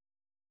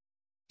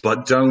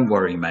 But don't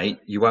worry, mate,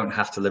 you won't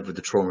have to live with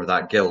the trauma of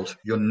that guilt.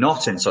 You're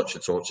not in such a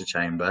torture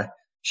chamber.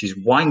 She's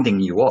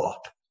winding you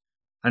up.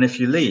 And if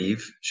you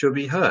leave, she'll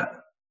be hurt.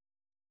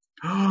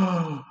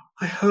 Oh,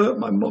 I hurt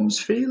my mum's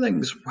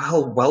feelings.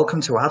 Well, welcome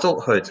to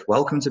adulthood.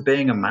 Welcome to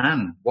being a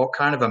man. What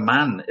kind of a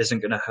man isn't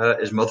going to hurt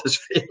his mother's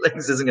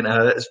feelings, isn't going to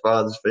hurt his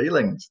father's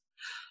feelings?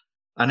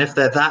 And if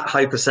they're that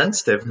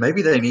hypersensitive,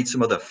 maybe they need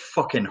some other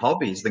fucking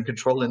hobbies than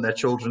controlling their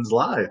children's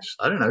lives.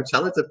 I don't know.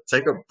 Tell her to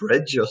take up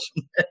bridge or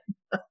something.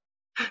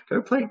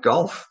 Go play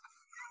golf.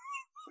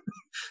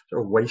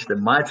 They're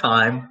wasting my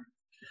time.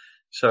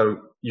 So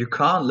you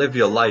can't live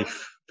your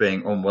life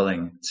being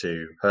unwilling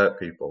to hurt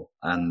people.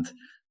 And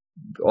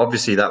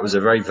obviously that was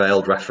a very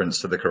veiled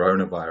reference to the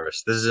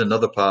coronavirus. This is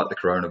another part of the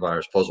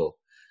coronavirus puzzle.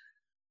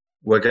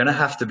 We're going to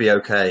have to be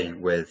okay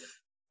with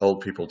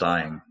old people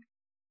dying.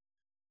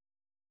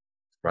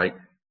 Right?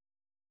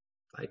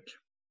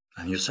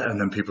 And you're saying,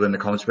 and then people in the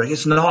comments be like,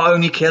 it's not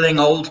only killing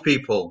old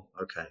people.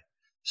 Okay.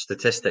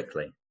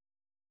 Statistically,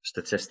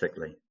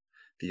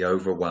 the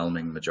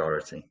overwhelming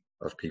majority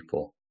of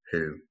people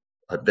who,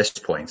 at this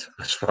point,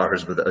 as far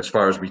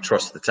as we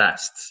trust the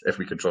tests, if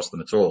we can trust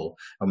them at all,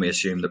 and we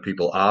assume that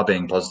people are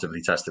being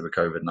positively tested with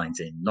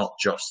COVID-19, not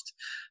just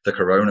the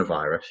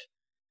coronavirus,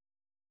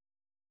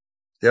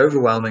 the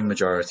overwhelming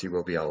majority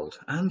will be old.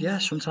 And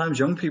yes, sometimes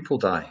young people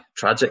die.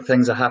 Tragic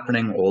things are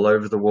happening all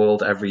over the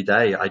world every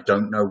day. I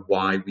don't know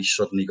why we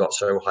suddenly got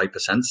so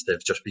hypersensitive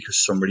just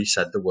because somebody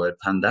said the word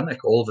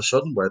pandemic. All of a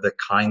sudden, we're the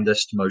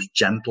kindest, most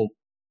gentle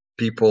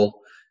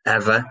people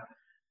ever.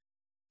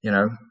 You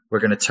know, we're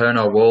going to turn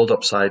our world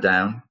upside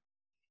down.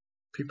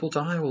 People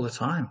die all the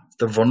time.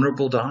 The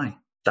vulnerable die.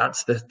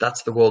 That's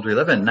the world we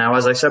live in. Now,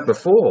 as I said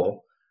before,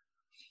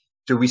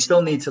 do we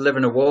still need to live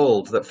in a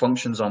world that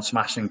functions on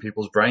smashing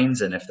people's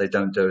brains in if they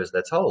don't do as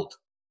they're told?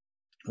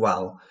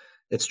 Well,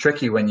 it's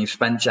tricky when you've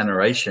spent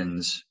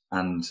generations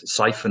and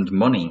siphoned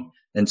money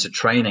into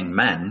training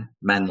men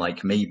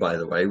like me, by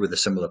the way, with a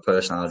similar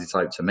personality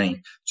type to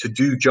me, to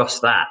do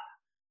just that.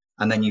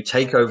 And then you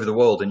take over the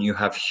world and you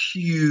have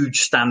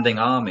huge standing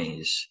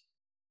armies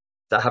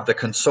that have the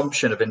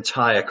consumption of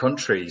entire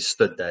countries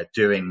stood there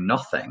doing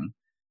nothing.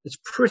 It's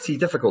pretty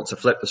difficult to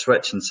flip the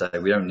switch and say,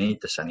 we don't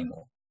need this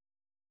anymore.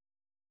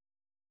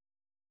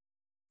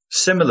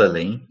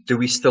 Similarly, do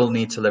we still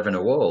need to live in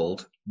a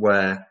world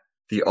where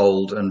the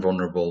old and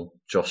vulnerable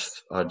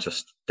are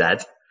just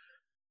dead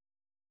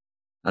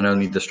and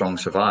only the strong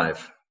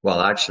survive? Well,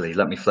 actually,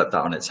 let me flip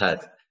that on its head.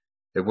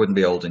 It wouldn't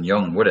be old and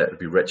young, would it? It'd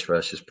be rich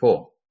versus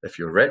poor. If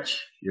you're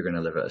rich, you're going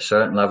to live at a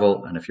certain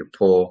level, and if you're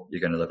poor, you're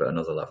going to live at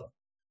another level.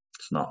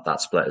 It's not, that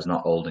split is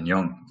not old and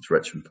young, it's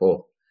rich and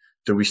poor.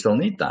 Do we still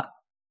need that?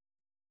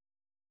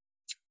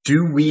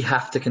 Do we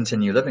have to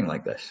continue living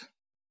like this?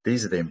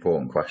 These are the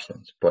important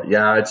questions. But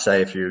yeah, I'd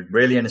say if you're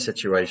really in a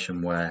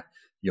situation where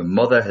your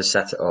mother has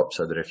set it up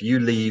so that if you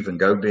leave and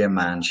go be a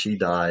man, she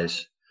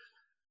dies.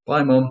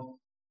 Bye, Mum.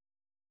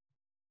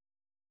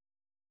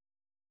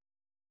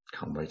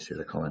 Can't wait to see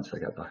the comments I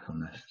get back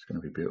on this. It's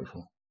going to be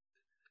beautiful.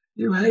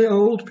 You hate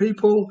old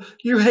people.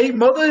 You hate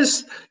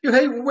mothers. You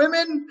hate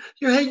women.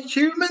 You hate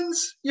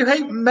humans. You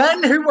hate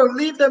men who won't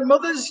leave their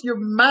mothers. You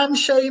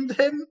man-shamed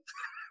him.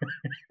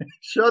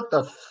 Shut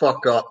the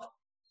fuck up.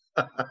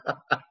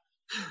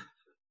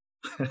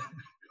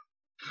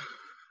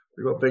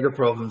 We've got bigger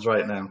problems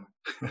right now.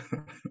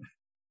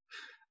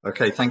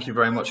 Okay, thank you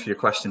very much for your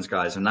questions,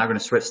 guys. I'm now going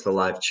to switch to the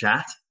live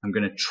chat. I'm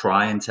going to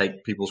try and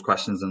take people's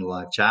questions in the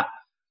live chat.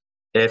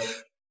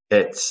 If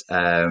it's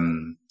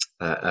an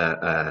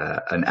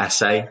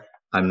essay,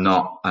 I'm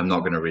not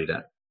going to read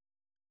it.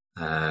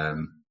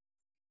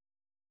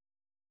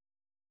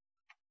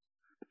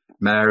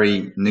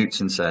 Mary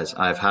Newton says,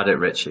 I've had it,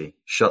 Richie.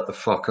 Shut the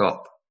fuck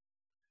up.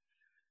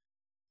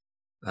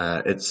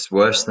 It's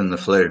worse than the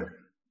flu.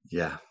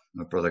 Yeah,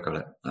 My brother got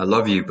it. I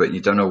love you, but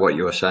you don't know what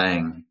you are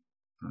saying.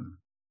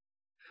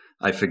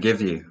 I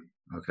forgive you.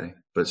 Okay.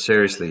 But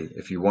seriously,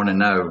 if you want to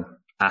know,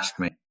 ask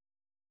me.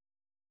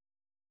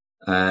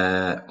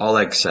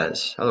 Oleg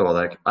says, hello,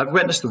 Oleg. I've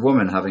witnessed a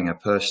woman having her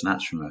purse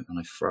snatched from her and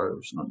I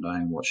froze, not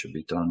knowing what should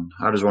be done.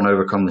 How does one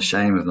overcome the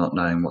shame of not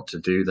knowing what to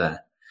do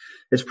there?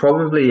 It's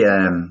probably,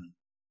 there's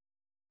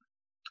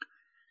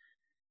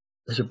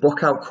a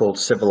book out called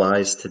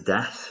Civilized to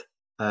Death.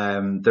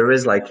 There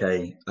is like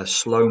a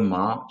slow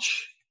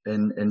march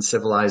in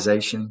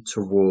civilization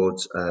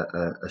towards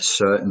a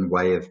certain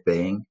way of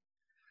being.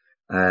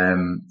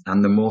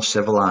 And the more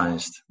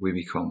civilized we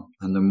become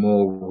and the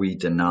more we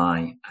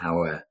deny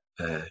our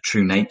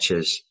true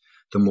natures,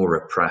 the more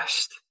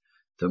repressed,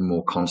 the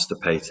more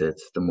constipated,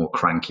 the more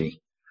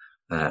cranky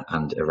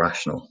and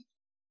irrational,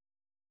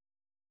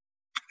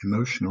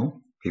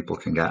 emotional people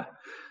can get.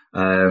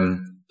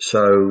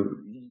 So,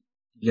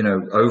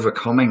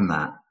 overcoming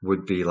that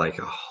would be like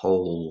a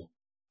whole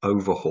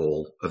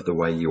overhaul of the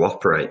way you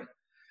operate.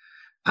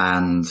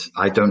 And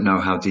I don't know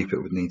how deep it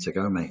would need to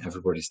go, mate.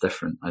 Everybody's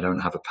different. I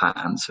don't have a pat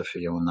answer for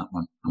you on that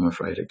one, I'm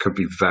afraid. It could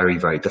be very,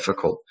 very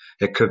difficult.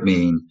 It could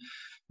mean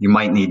you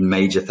might need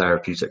major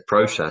therapeutic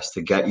process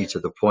to get you to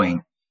the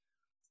point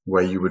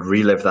where you would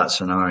relive that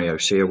scenario,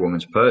 see a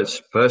woman's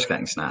purse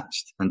getting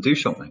snatched and do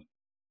something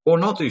or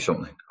not do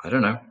something. I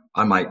don't know.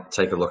 I might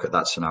take a look at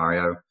that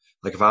scenario.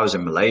 Like if I was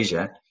in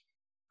Malaysia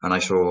and I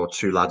saw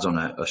two lads on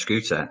a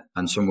scooter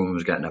and someone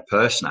was getting a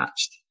purse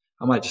snatched,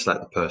 I might just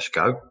let the purse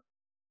go.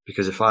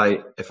 Because if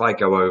I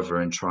go over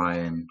and try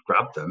and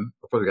grab them,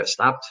 I'll probably get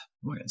stabbed.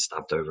 I'm not getting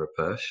stabbed over a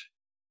purse.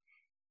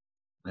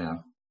 Yeah,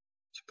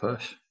 it's a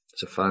purse.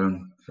 It's a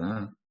phone.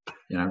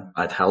 Yeah.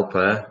 I'd help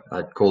her.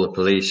 I'd call the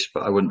police,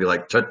 but I wouldn't be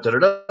like,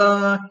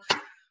 da-da-da-da,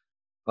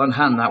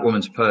 unhand that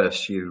woman's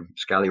purse, you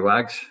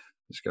scallywags.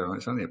 Just go,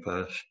 it's only a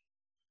purse.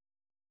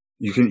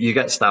 You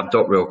get stabbed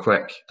up real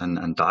quick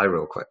and die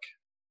real quick.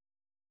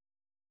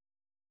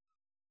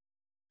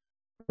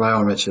 Right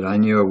on, Richard. I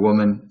knew a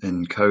woman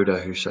in Coda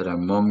who said her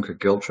mum could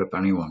guilt trip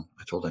anyone.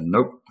 I told her,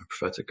 nope, I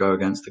prefer to go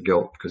against the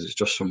guilt because it's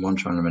just someone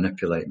trying to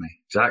manipulate me.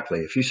 Exactly.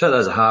 If you set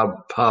there's a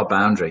hard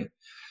boundary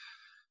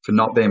for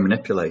not being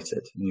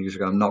manipulated, and you just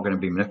go, I'm not going to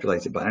be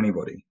manipulated by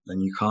anybody,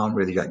 then you can't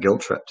really get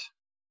guilt tripped.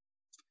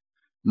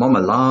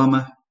 Mama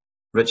Llama,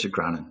 Richard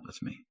Grannon,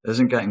 that's me.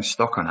 Isn't getting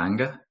stuck on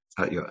anger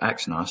at your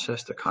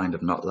ex-narcissist a kind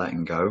of not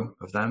letting go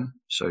of them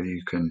so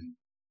you can,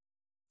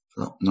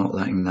 not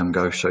letting them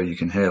go so you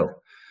can heal?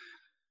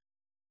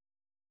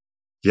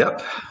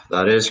 Yep,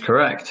 that is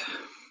correct.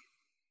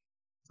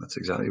 That's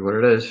exactly what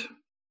it is.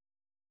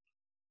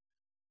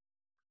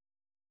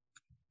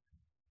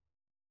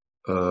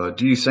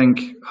 Do you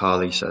think,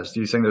 Harley says, do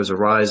you think there's a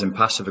rise in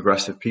passive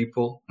aggressive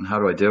people? And how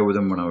do I deal with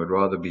them when I would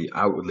rather be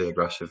outwardly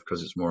aggressive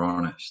because it's more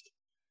honest?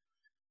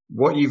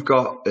 What you've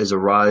got is a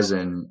rise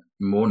in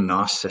more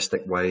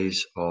narcissistic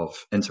ways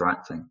of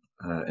interacting.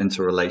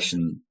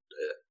 Interrelating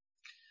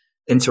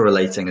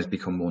has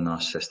become more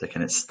narcissistic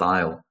in its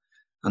style.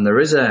 And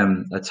there is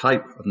a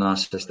type of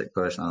narcissistic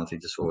personality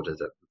disorder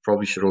that we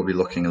probably should all be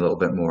looking a little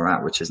bit more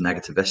at, which is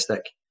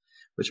negativistic,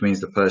 which means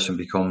the person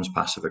becomes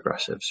passive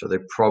aggressive. So they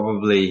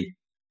probably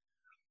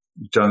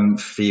don't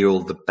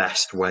feel the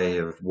best way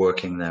of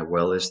working their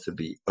will is to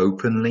be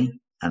openly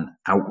and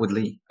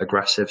outwardly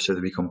aggressive. So they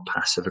become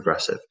passive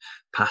aggressive.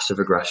 Passive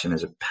aggression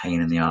is a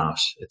pain in the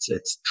arse.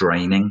 It's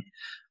draining.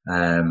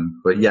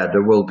 But yeah,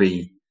 there will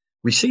be,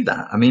 we see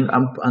that. I mean,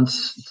 and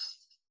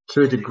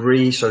to a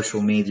degree,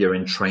 social media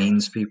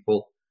entrains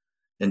people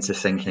into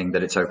thinking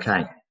that it's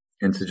okay,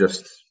 into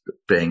just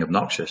being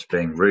obnoxious,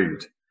 being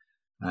rude.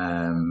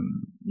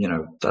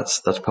 That's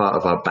part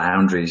of our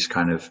boundaries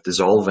kind of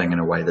dissolving in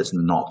a way that's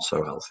not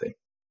so healthy.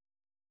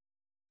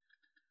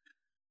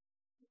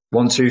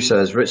 1-2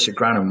 says, Richard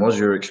Grannon, was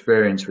your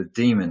experience with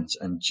demons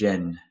and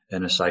jinn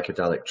in a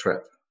psychedelic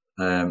trip?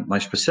 My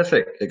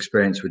specific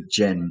experience with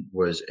jinn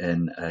was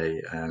in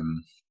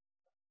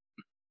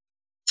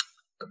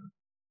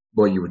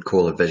what you would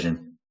call a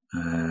vision,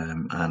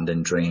 and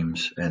in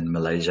dreams in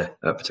Malaysia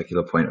at a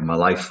particular point in my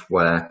life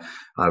where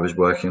I was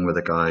working with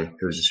a guy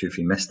who was a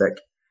Sufi mystic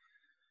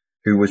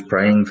who was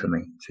praying for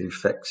me to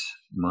fix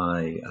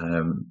my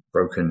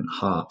broken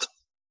heart.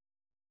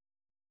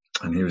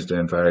 And he was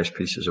doing various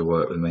pieces of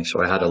work with me.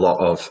 So in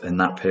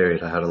that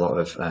period, I had a lot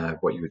of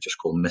what you would just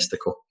call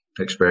mystical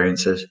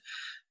experiences.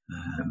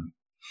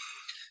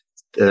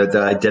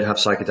 I did have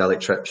psychedelic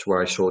trips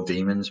where I saw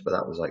demons, but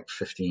that was like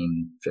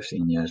 15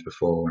 years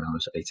before, when I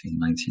was 18,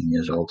 19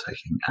 years old,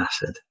 taking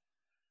acid.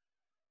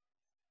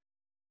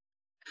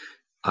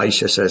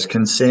 Aisha says,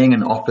 can seeing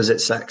an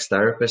opposite sex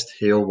therapist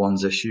heal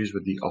one's issues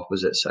with the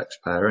opposite sex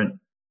parent?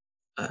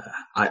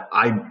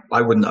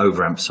 I wouldn't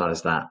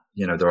overemphasize that.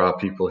 There are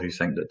people who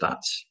think that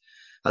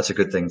that's a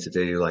good thing to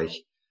do. Like,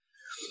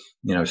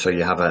 so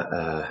you have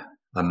a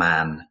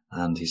man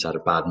and he's had a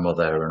bad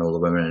mother, and all the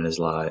women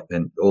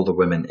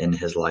in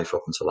his life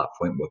up until that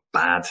point were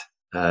bad.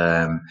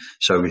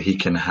 So he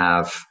can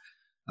have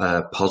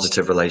a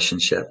positive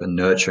relationship, a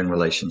nurturing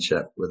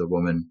relationship with a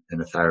woman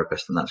and a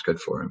therapist, and that's good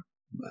for him.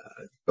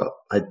 But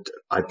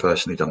I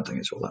personally don't think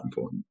it's all that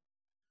important.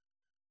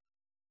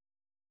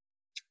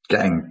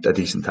 Getting a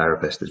decent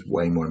therapist is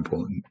way more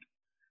important.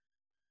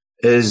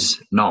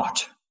 Is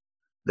not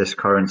this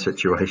current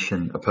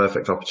situation a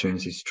perfect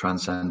opportunity to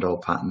transcend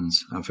old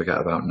patterns and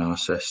forget about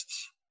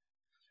narcissists?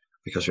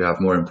 Because we have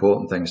more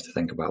important things to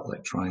think about,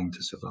 like trying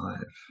to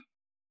survive.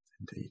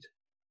 Indeed.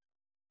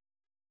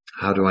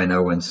 How do I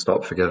know when to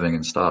stop forgiving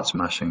and start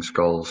smashing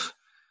skulls?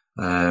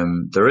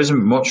 There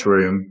isn't much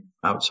room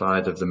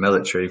outside of the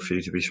military for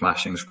you to be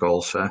smashing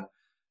skulls, sir.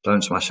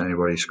 Don't smash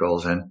anybody's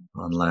skulls in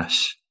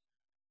unless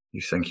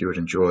you think you would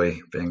enjoy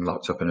being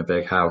locked up in a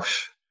big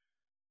house,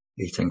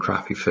 eating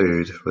crappy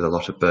food with a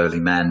lot of burly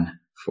men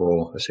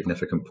for a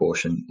significant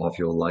portion of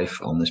your life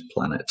on this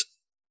planet.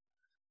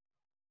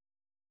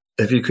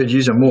 If you could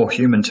use a more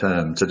human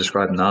term to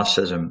describe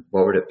narcissism,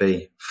 what would it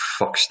be?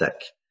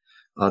 Fuckstick.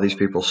 Are these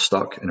people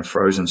stuck in a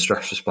frozen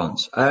stress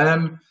response?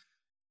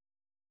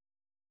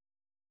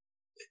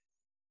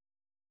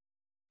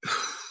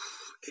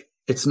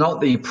 It's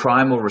not the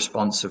primal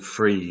response of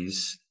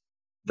freeze,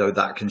 though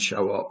that can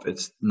show up.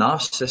 It's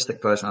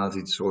narcissistic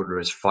personality disorder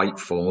is fight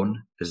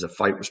fawn, is a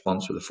fight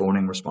response with a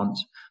fawning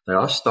response. They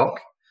are stuck.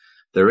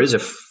 There is a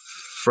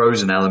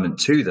frozen element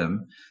to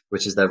them,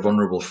 which is their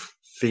vulnerable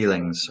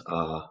feelings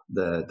are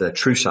the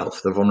true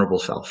self, the vulnerable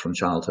self from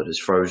childhood is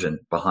frozen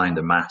behind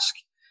a mask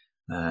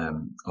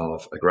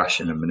of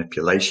aggression and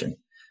manipulation,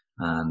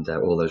 and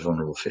all those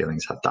vulnerable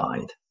feelings have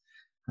died.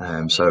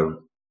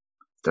 So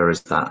there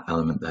is that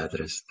element there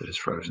that is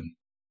frozen.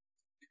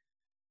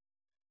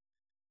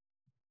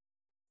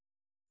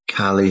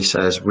 Callie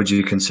says, would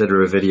you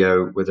consider a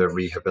video with a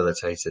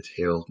rehabilitated,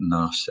 healed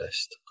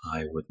narcissist?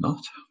 I would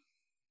not.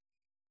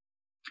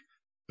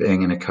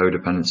 Being in a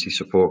codependency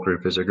support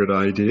group is a good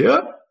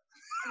idea.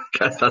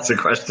 Guess that's a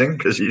question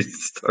because you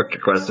stuck a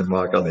question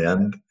mark on the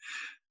end.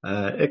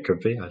 It could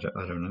be. I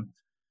don't know.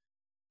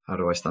 How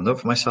do I stand up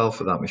for myself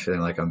without me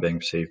feeling like I'm being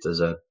perceived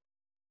as a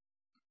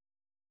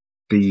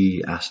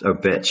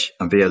bitch,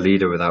 and be a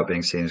leader without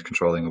being seen as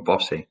controlling or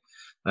bossy?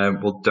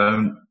 Well,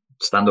 don't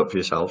stand up for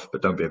yourself,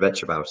 but don't be a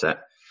bitch about it.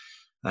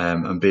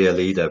 And be a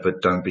leader,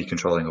 but don't be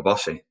controlling or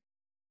bossy.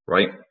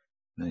 Right?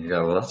 And you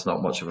go, well, that's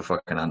not much of a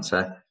fucking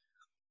answer.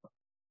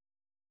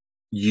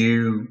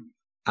 You,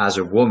 as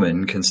a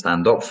woman, can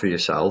stand up for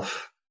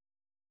yourself.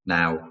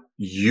 Now,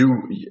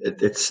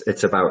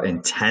 it's about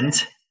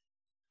intent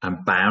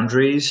and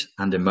boundaries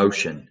and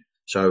emotion.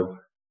 So,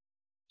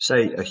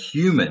 say a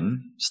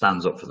human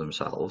stands up for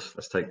themselves.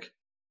 Let's take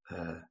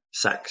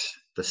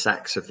the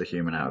sex of the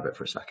human out of it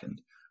for a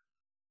second.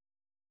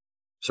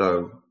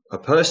 So, a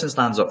person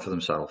stands up for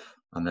themselves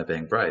and they're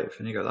being brave,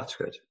 and you go, that's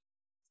good.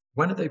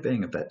 When are they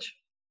being a bitch?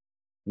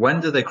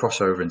 When do they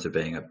cross over into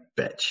being a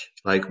bitch?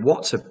 Like,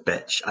 what's a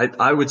bitch?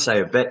 I would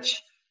say a bitch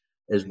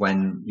is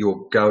when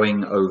you're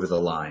going over the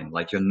line.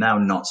 Like, you're now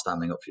not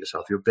standing up for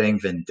yourself. You're being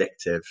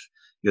vindictive.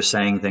 You're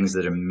saying things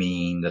that are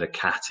mean, that are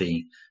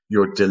catty.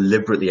 You're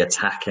deliberately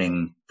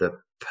attacking the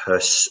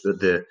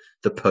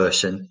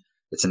person.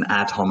 It's an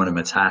ad hominem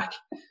attack.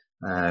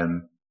 I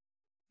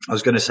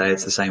was going to say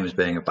it's the same as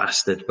being a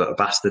bastard, but a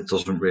bastard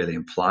doesn't really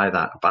imply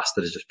that. A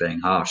bastard is just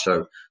being harsh.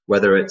 So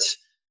whether it's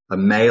a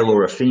male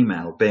or a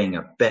female, being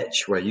a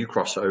bitch, where you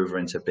cross over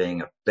into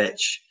being a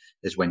bitch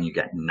is when you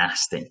get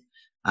nasty.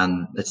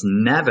 And it's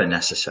never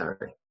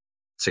necessary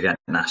to get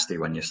nasty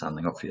when you're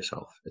standing up for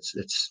yourself.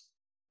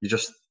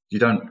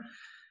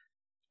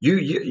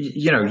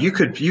 You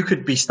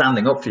could be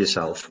standing up for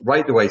yourself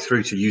right the way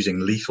through to using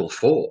lethal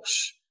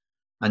force,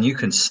 and you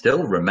can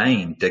still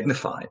remain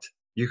dignified.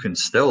 You can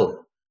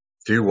still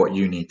do what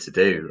you need to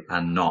do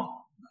and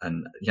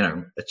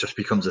it just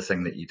becomes a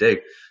thing that you do.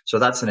 So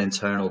that's an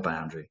internal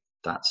boundary.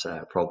 That's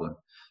a problem.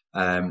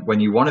 When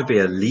you want to be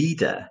a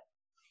leader,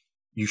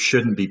 you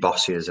shouldn't be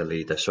bossy as a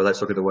leader. So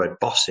let's look at the word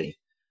bossy.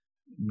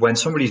 When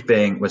somebody's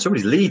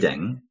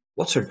leading,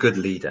 what's a good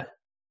leader?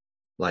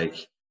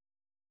 Like,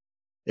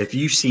 if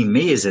you see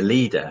me as a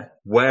leader,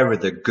 where are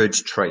the good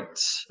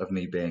traits of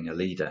me being a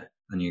leader?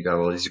 And you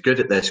go, well, he's good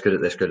at this, good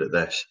at this, good at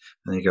this.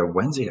 And you go,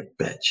 when's he a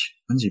bitch?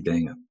 When's he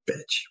being a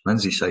bitch?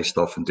 When's he say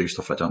stuff and do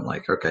stuff I don't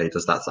like? Okay, he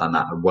does that and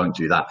that. I won't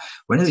do that.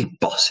 When is he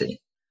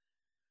bossy?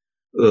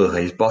 Ugh,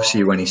 he's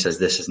bossy when he says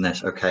this and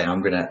this. Okay,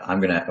 I'm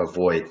gonna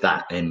avoid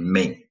that in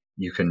me.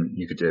 You could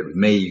do it with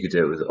me. You could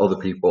do it with other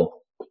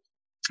people.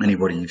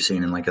 Anybody you've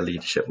seen in like a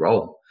leadership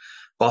role.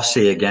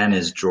 Bossy again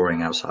is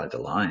drawing outside the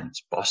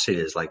lines. Bossy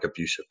is like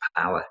abuse of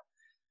power.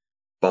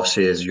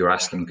 Bossy is you're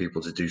asking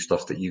people to do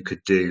stuff that you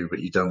could do, but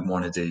you don't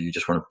want to do. You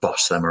just want to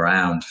boss them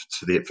around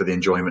for the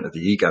enjoyment of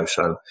the ego.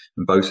 So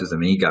in both of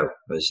them, ego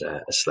has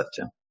slipped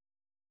in.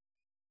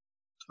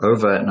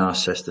 Overt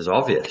narcissist is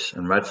obvious,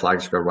 and red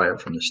flags go right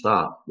up from the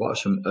start. What are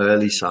some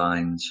early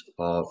signs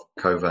of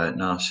covert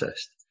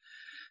narcissist?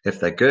 If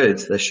they're good,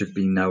 there should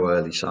be no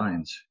early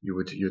signs.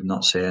 You'd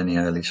not see any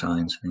early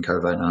signs in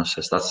covert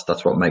narcissists.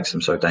 That's what makes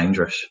them so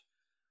dangerous.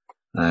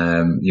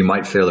 You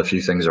might feel a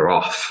few things are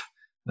off,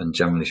 and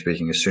generally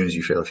speaking, as soon as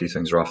you feel a few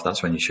things are off,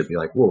 that's when you should be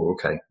like, whoa,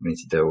 okay, we need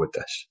to deal with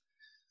this.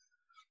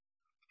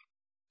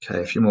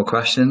 Okay, a few more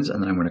questions,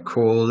 and then I'm going to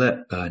call it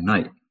a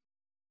night.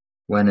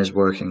 When is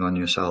working on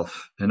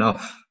yourself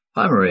enough?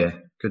 Hi,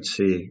 Maria. Good to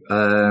see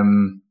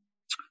you.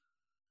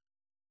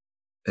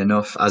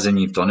 Enough, as in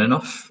you've done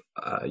enough?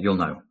 You'll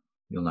know.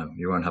 You'll know.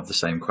 You won't have the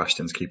same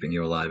questions keeping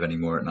you alive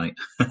anymore at night.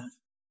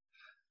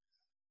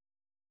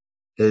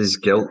 Is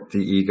guilt the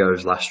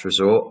ego's last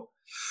resort?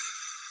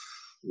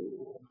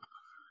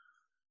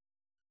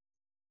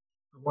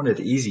 I wanted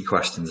easy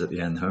questions at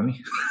the end, homie.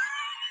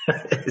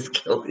 Is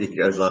guilt the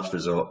ego's last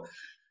resort?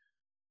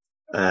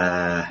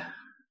 Uh,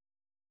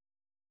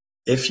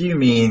 if you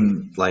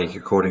mean, like,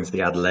 according to the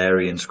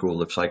Adlerian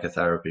school of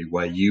psychotherapy,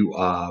 where you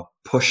are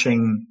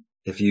pushing,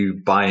 if you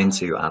buy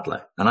into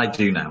Adler, and I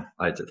do now,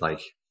 I did,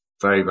 like,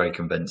 very, very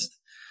convinced.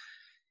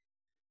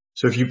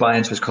 So if you buy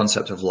into his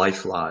concept of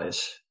life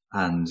lies,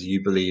 and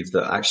you believe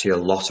that actually a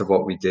lot of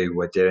what we do,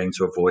 we're doing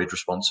to avoid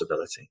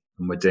responsibility,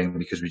 and we're doing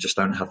because we just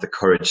don't have the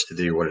courage to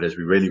do what it is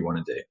we really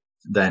want to do,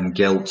 then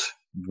guilt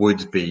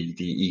would be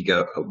the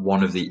ego,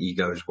 one of the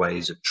ego's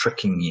ways of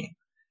tricking you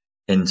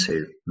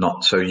into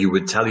not. So you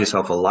would tell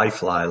yourself a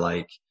life lie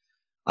like,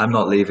 I'm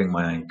not leaving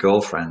my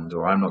girlfriend,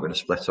 or I'm not going to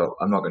split up,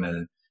 I'm not going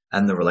to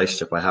end the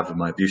relationship I have with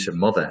my abusive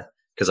mother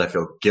because I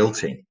feel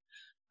guilty.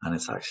 And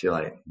it's actually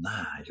like,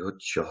 nah, you're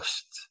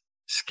just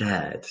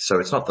scared. So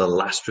it's not the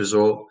last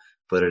resort,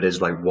 but it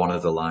is like one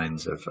of the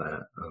lines of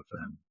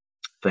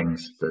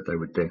things that they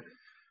would do.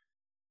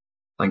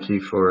 Thank you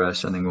for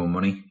sending more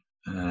money.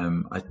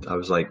 I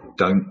was like,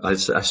 don't,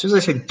 as soon as I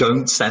say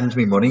don't send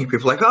me money,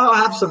 people are like, oh,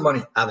 have some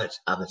money. Have it.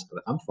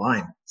 I'm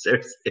fine.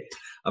 Seriously,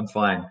 I'm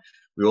fine.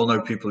 We all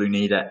know people who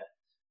need it.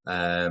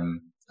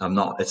 I'm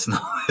not, it's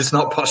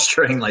not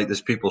posturing like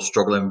there's people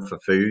struggling for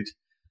food.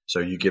 So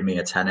you give me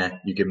a tenner,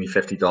 you give me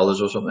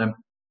 $50 or something.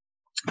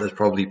 There's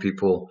probably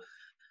people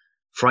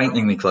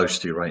frighteningly close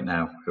to you right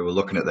now who are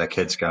looking at their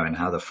kids going,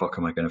 how the fuck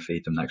am I going to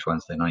feed them next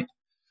Wednesday night?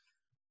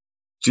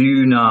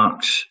 Do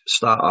narcs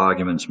start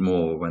arguments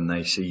more when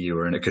they see you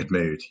are in a good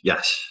mood?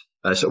 Yes.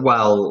 Let's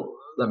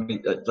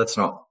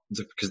not,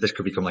 because this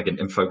could become like an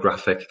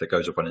infographic that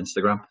goes up on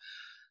Instagram.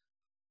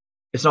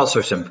 It's not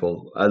so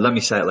simple. Let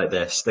me say it like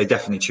this. They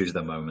definitely choose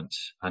their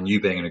moments. And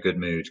you being in a good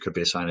mood could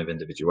be a sign of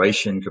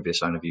individuation, could be a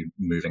sign of you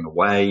moving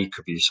away,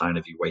 could be a sign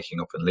of you waking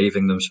up and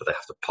leaving them. So they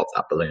have to pop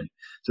that balloon.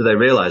 Do they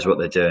realize what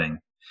they're doing?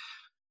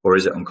 Or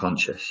is it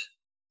unconscious?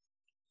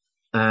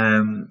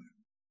 Our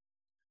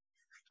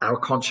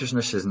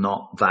consciousness is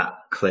not that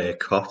clear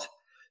cut.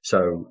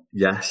 So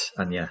yes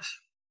and yes.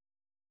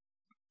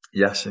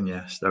 Yes and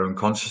yes. They're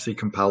unconsciously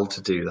compelled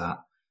to do that,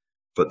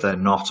 but they're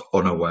not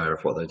unaware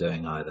of what they're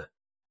doing either.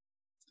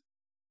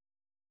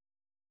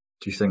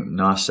 Do you think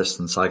narcissists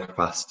and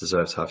psychopaths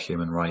deserve to have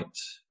human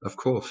rights? Of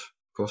course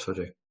I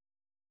do.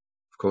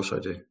 Of course I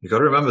do. You've got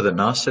to remember that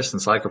narcissists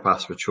and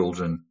psychopaths were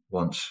children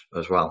once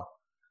as well.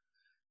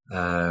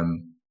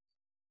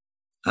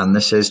 And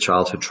this is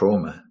childhood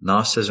trauma.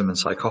 Narcissism and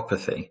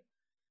psychopathy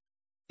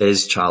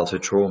is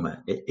childhood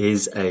trauma. It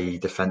is a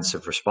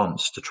defensive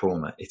response to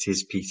trauma. It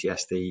is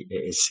PTSD.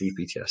 It is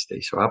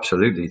CPTSD. So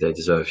absolutely, they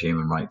deserve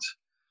human rights.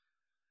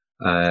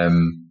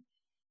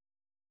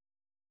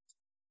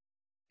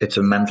 It's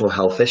a mental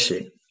health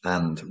issue.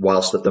 And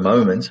whilst at the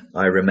moment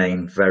I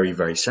remain very,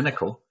 very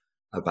cynical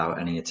about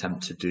any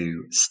attempt to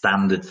do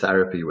standard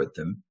therapy with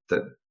them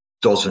that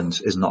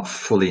is not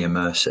fully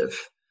immersive.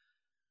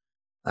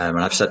 And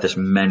I've said this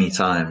many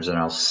times and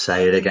I'll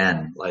say it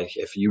again. Like,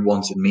 if you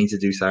wanted me to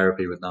do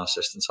therapy with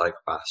narcissists and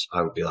psychopaths,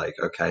 I would be like,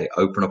 okay,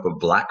 open up a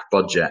black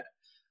budget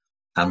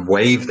and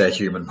waive their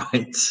human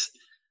rights.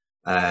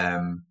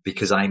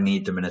 Because I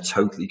need them in a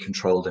totally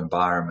controlled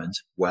environment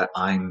where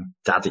I'm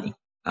daddy.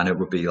 And it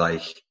would be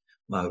like,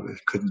 well,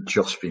 it couldn't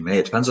just be me.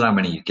 It depends on how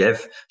many you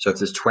give. So if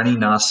there's 20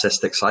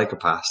 narcissistic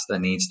psychopaths, there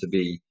needs to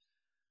be.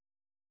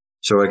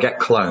 So I get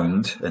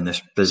cloned in this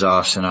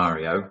bizarre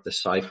scenario, this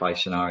sci-fi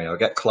scenario. I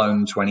get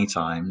cloned 20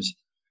 times,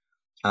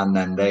 and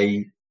then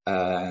they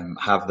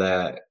have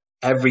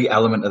every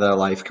element of their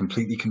life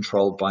completely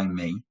controlled by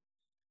me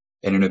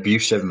in an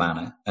abusive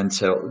manner,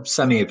 until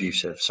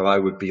semi-abusive. So I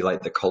would be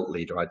like the cult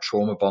leader. I'd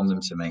trauma bond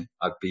them to me.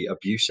 I'd be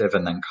abusive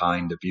and then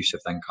kind,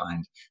 abusive then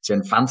kind, to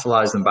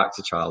infantilize them back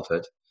to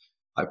childhood.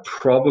 I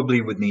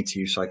probably would need to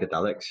use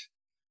psychedelics.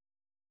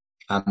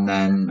 And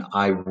then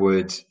I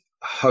would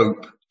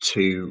hope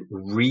to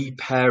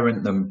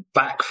reparent them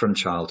back from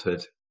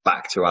childhood,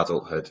 back to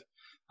adulthood.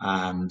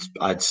 And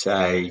I'd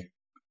say,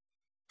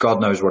 God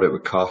knows what it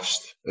would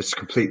cost. It's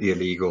completely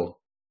illegal.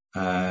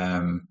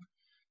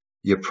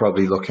 You're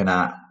probably looking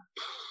at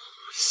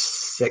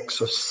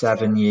 6 or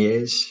 7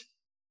 years.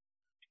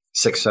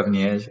 6, 7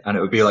 years. And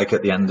it would be like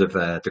at the end of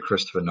the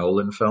Christopher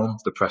Nolan film,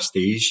 The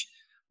Prestige.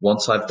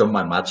 Once I've done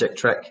my magic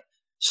trick,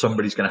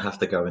 somebody's going to have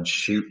to go and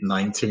shoot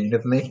 19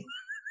 of me.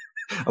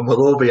 And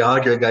we'll all be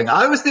arguing, going,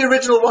 I was the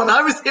original one.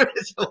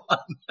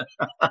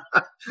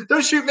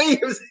 Don't shoot me.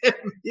 It was him.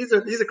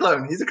 He's a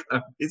clone.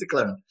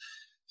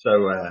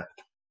 So,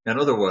 in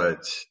other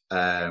words,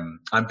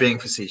 I'm being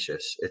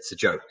facetious. It's a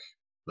joke,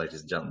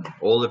 ladies and gentlemen.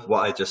 All of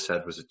what I just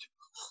said was a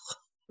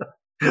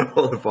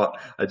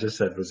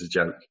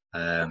joke.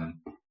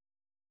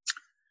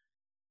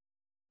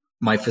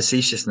 My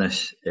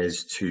facetiousness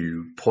is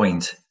to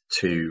point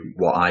to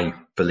what I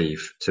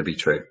believe to be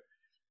true.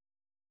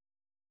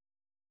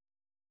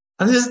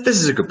 And this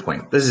is a good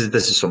point. This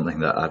is something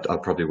that I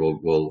probably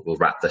will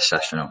wrap this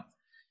session on.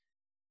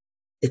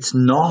 It's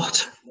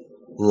not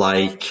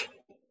like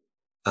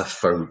a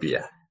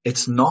phobia.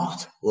 It's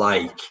not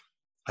like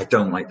I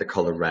don't like the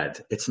color red.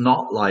 It's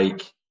not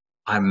like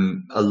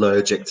I'm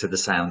allergic to the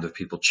sound of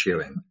people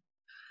chewing.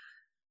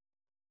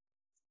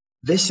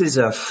 This is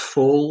a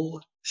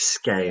full-scale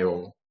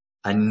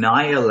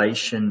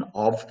annihilation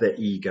of the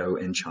ego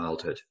in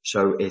childhood.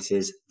 So it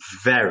is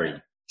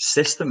very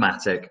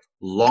systematic,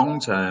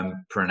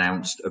 long-term,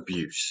 pronounced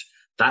abuse.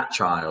 That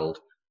child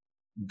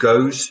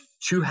goes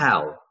to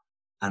hell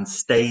and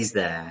stays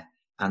there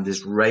and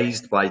is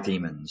raised by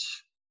demons.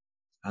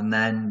 And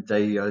then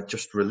they are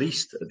just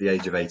released at the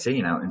age of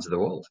 18 out into the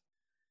world.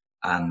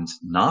 And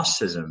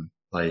narcissism,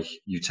 like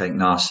you take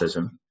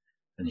narcissism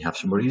and you have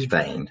somebody who's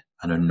vain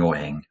and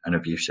annoying and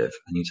abusive,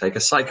 and you take a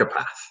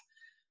psychopath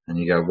and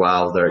you go,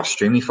 wow, they're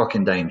extremely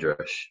fucking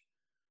dangerous.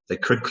 They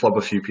could club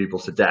a few people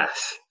to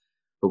death,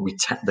 but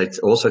they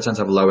also tend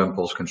to have low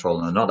impulse control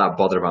and they're not that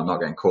bothered about not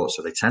getting caught.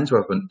 So they tend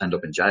to end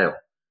up in jail.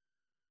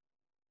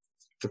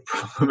 The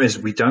problem is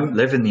we don't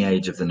live in the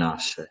age of the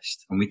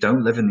narcissist and we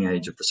don't live in the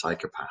age of the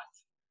psychopath.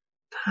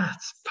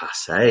 That's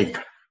passé.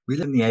 We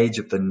live in the age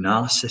of the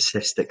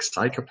narcissistic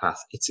psychopath.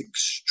 It's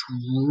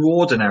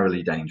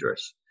extraordinarily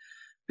dangerous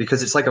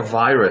because it's like a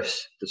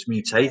virus that's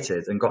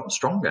mutated and gotten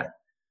stronger.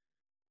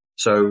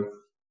 So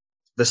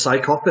the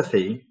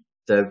psychopathy,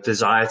 the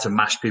desire to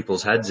mash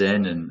people's heads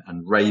in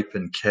and rape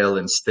and kill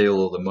and steal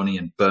all the money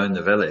and burn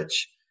the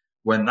village,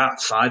 when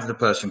that side of the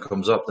person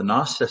comes up, the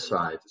narcissist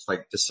side, it's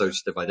like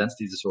dissociative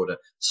identity disorder,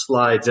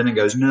 slides in and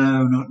goes,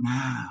 no, not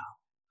now.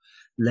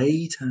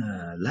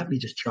 Later, let me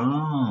just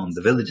charm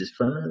the villagers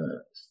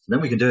first. And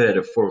then we can do it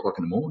at 4 o'clock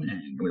in the morning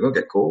and we won't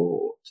get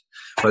caught.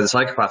 Where the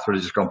psychopath would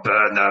have just gone,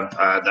 burn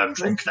them,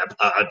 drink their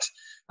blood,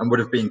 and would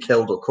have been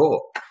killed or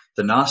caught.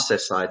 The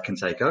narcissist side can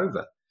take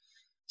over.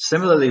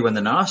 Similarly, when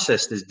the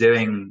narcissist is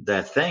doing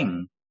their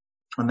thing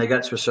and they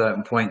get to a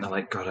certain point, they're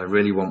like, God, I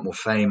really want more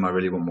fame. I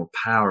really want more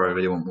power. I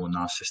really want more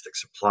narcissistic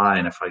supply.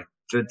 And if I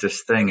did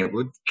this thing, it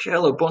would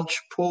kill a bunch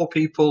of poor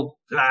people.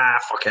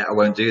 Fuck it, I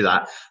won't do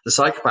that. The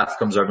psychopath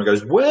comes over and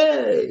goes,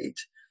 wait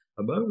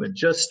a moment,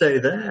 just stay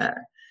there.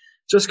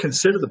 Just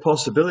consider the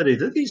possibility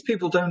that these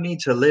people don't need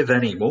to live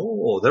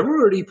anymore. They're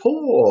already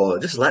poor.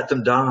 Just let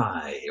them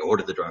die.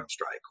 Order the drone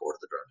strike, order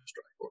the drone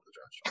strike, order the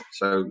drone strike.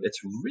 So it's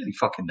really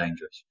fucking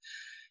dangerous.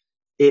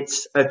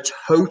 It's a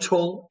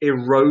total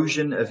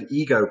erosion of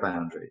ego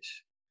boundaries.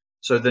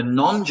 So the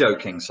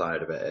non-joking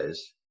side of it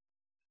is,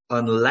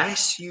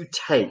 unless you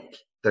take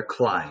the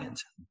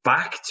client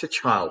back to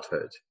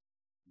childhood,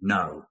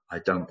 no, I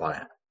don't buy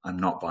it. I'm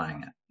not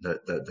buying it,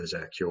 that there's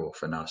a cure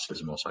for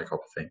narcissism or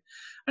psychopathy.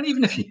 And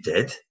even if you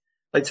did,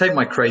 like take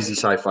my crazy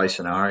sci-fi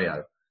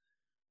scenario,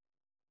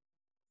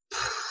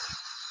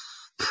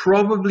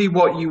 probably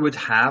what you would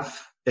have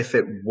if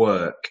it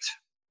worked,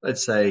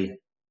 let's say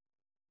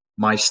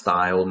my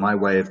style, my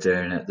way of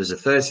doing it, there's a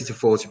 30 to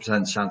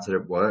 40% chance that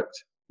it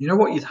worked. You know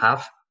what you'd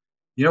have?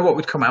 You know what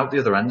would come out the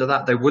other end of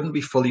that? They wouldn't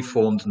be fully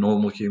formed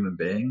normal human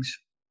beings.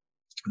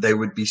 They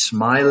would be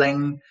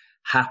smiling,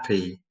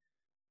 happy,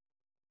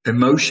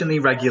 emotionally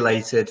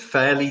regulated,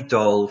 fairly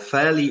dull,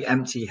 fairly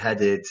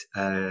empty-headed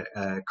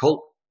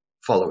cult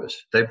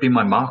followers. They'd be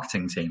my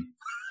marketing team.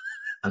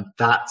 And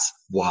that's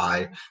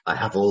why I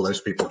have all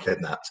those people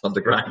kidnapped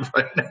underground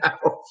right now.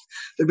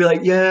 They'd be like,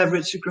 yeah,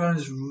 Richard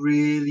Grimes is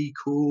really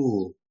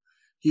cool.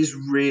 He's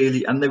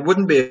really, and they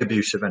wouldn't be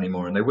abusive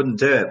anymore and they wouldn't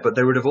do it, but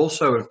they would have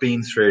also have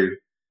been through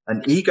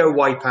an ego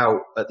wipeout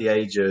at the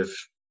age of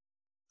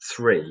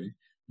 3,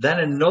 then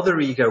another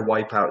ego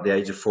wipeout at the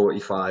age of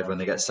 45 when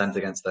they get sent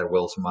against their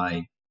will to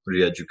my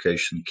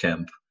re-education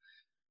camp.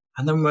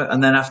 And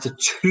then after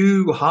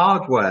 2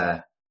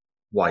 hardware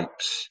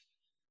wipes,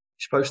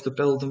 you're supposed to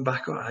build them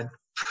back up.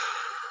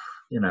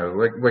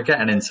 We're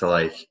getting into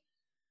like,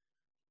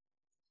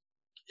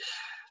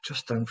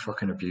 just don't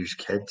fucking abuse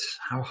kids.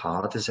 How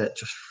hard is it?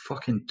 Just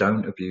fucking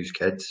don't abuse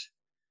kids.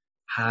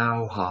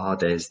 How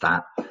hard is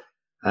that?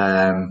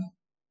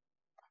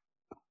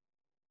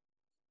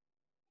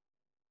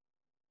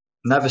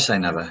 Never say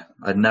never.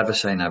 I'd never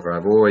say never.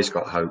 I've always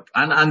got hope.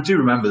 And do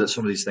remember that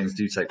some of these things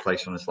do take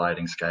place on a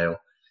sliding scale.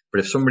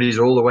 But if somebody's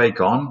all the way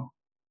gone,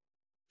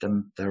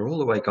 then they're all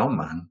the way gone,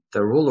 man.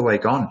 They're all the way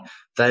gone.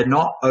 They're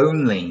not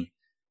only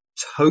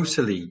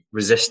totally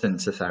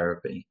resistant to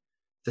therapy.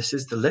 This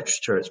is the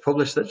literature. It's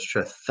published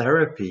literature.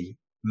 Therapy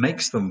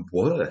makes them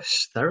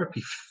worse.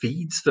 Therapy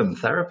feeds them.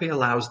 Therapy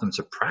allows them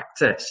to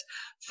practice.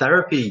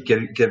 Therapy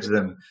gives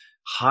them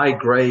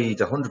high-grade,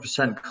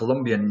 100%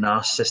 Colombian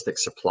narcissistic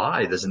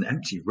supply. There's an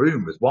empty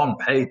room with one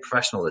paid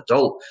professional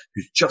adult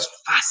who's just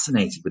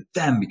fascinated with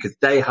them because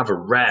they have a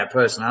rare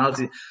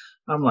personality.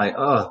 I'm like,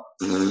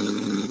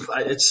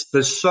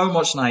 there's so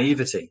much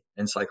naivety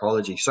in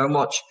psychology, so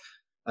much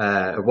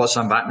what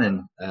Sam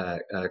Vaknin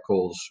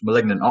calls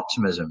malignant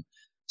optimism.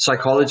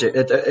 Psychology.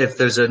 If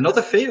there's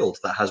another field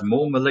that has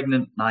more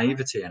malignant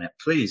naivety in it,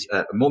 please,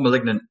 more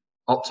malignant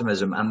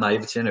optimism and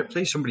naivety in it,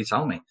 please somebody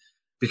tell me.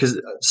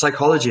 Because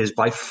psychology is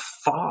by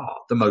far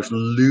the most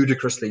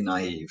ludicrously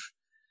naive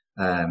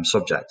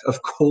subject.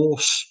 Of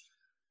course,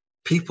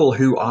 people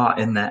who are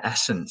in their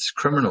essence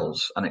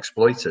criminals and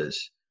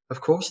exploiters, of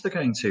course they're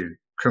going to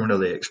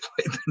criminally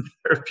exploit the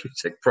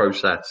therapeutic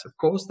process. Of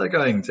course they're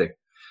going to.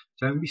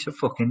 Don't be so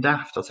fucking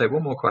daft. I'll take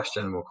one more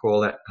question and we'll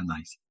call it a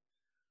night.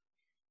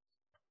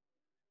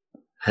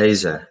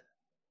 Hazer,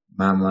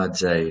 Mahmoud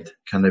Zaid,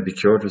 can they be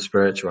cured with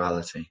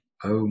spirituality?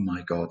 Oh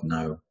my God,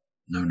 no.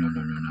 No, no,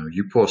 no, no, no.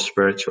 You pour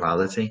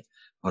spirituality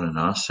on a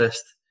narcissist,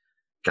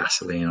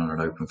 gasoline on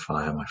an open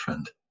fire, my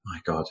friend. My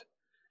God.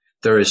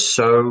 There is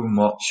so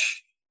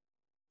much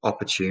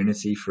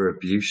opportunity for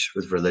abuse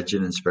with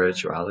religion and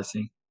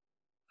spirituality.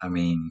 I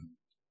mean,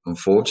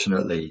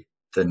 unfortunately,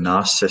 the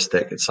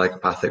narcissistic and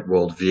psychopathic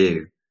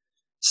worldview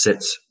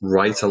sits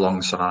right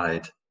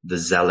alongside the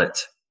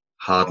zealot,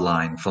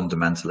 hardline,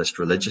 fundamentalist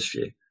religious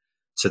view.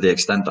 To the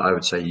extent that I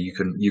would say you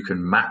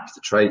can map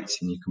the traits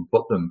and you can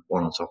put them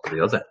one on top of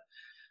the other.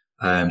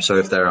 So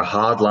if they're a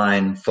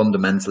hardline,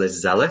 fundamentalist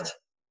zealot,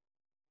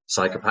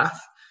 psychopath,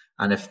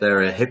 and if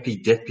they're a hippy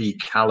dippy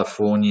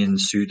Californian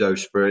pseudo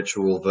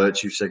spiritual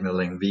virtue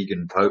signaling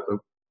vegan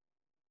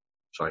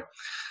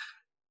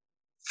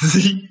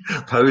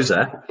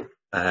poser,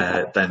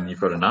 then you've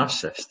got a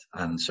narcissist.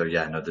 And so,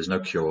 yeah, no, there's no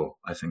cure.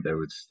 I think they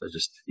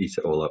just eat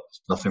it all up.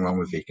 There's nothing wrong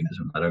with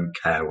veganism. I don't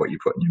care what you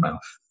put in your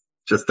mouth.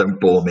 Just don't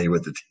bore me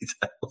with the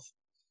details.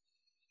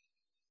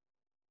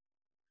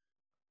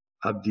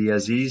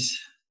 Abdiaziz,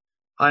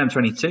 I am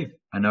 22.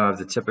 I know I have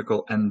the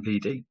typical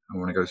NPD. I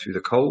want to go through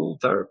the cold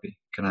therapy.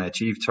 Can I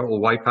achieve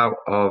total wipeout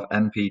of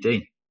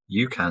NPD?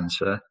 You can,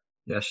 sir.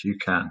 Yes, you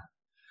can.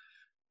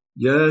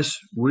 Yes,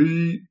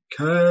 we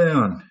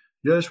can.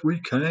 Yes, we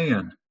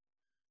can.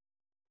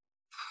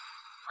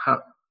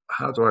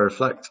 How do I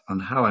reflect on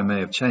how I may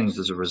have changed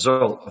as a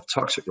result of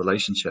toxic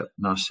relationship,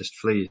 narcissist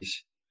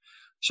fleas,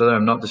 so that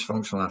I'm not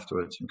dysfunctional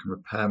afterwards and can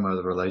repair my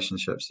other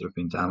relationships that have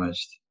been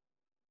damaged?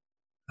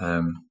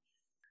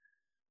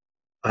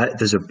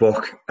 There's a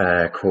book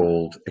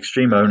called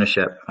Extreme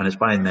Ownership, and it's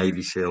by a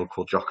Navy SEAL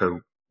called Jocko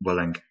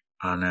Willing.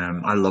 And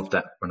I loved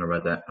it when I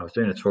read it. I was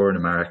doing a tour in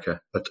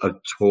America, a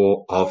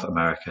tour of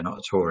America, not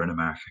a tour in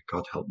America.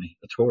 God help me,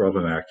 a tour of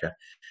America,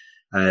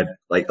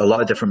 like a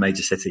lot of different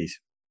major cities.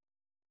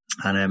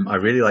 And I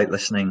really like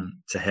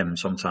listening to him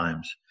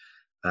sometimes.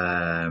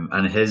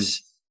 And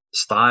his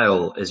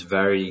style is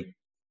very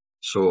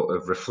sort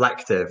of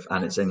reflective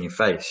and it's in your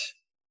face.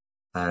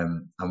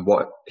 And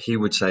what he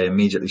would say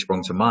immediately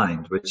sprung to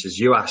mind, which is,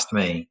 you asked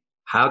me,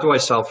 how do I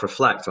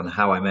self-reflect on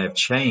how I may have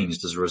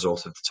changed as a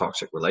result of the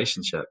toxic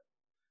relationship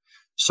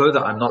so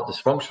that I'm not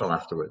dysfunctional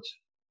afterwards?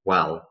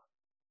 Well,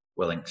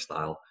 Willing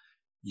style,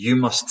 you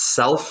must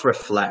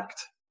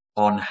self-reflect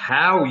on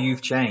how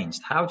you've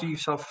changed. How do you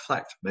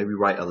self-reflect? Maybe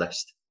write a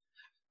list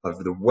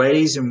of the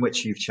ways in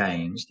which you've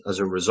changed as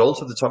a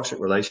result of the toxic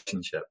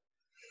relationship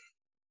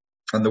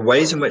and the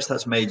ways in which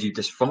that's made you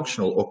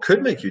dysfunctional or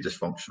could make you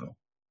dysfunctional,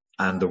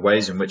 and the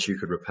ways in which you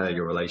could repair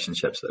your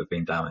relationships that have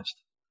been damaged.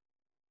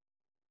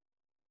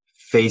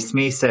 Face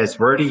Me says,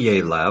 where do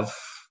you live?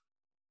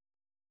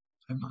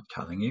 I'm not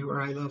telling you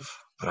where I live,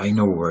 but I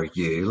know where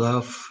you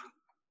live.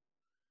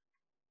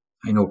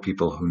 I know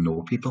people who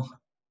know people.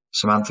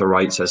 Samantha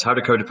Wright says, how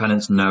do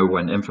codependents know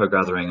when info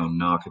gathering on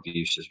narc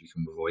abuse has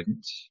become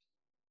avoidance?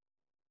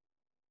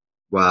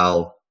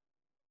 Well,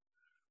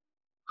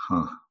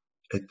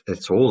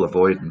 it's all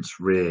avoidance,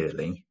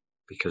 really,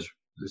 because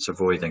it's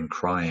avoiding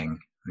crying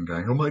and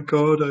going, oh my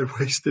God, I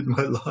wasted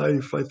my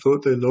life. I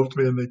thought they loved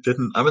me and they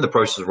didn't. I'm in the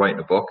process of writing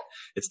a book.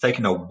 It's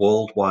taken a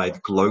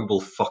worldwide, global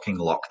fucking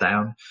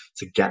lockdown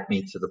to get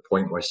me to the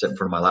point where I sit in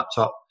front of my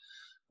laptop.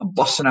 I'm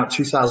busting out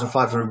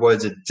 2,500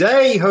 words a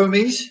day,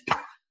 homies.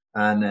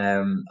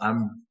 And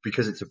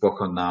because it's a book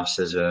on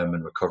narcissism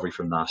and recovery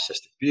from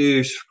narcissistic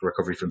abuse,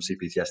 recovery from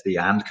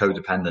CPTSD and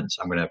codependence,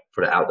 I'm going to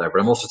put it out there. But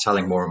I'm also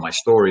telling more of my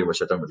story,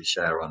 which I don't really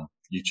share on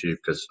YouTube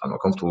because I'm not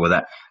comfortable with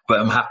it. But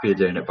I'm happier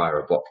doing it via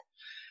a book.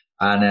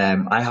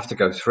 And I have to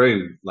go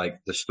through like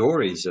the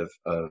stories of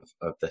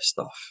this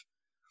stuff.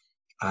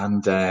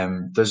 And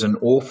there's an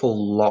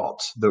awful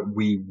lot that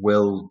we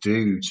will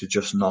do to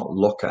just not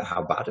look at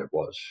how bad it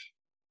was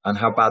and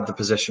how bad the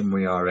position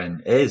we are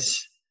in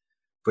is.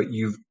 But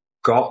you've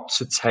got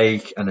to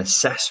take an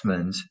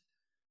assessment,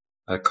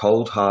 a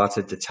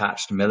cold-hearted,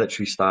 detached,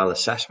 military-style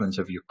assessment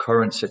of your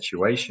current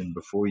situation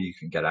before you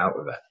can get out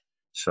of it.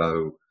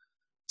 So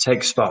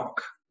take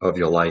stock of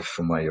your life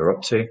from where you're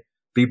up to.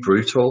 Be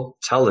brutal.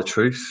 Tell the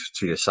truth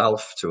to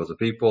yourself, to other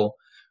people.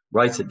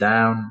 Write it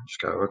down. Just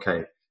go,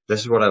 okay,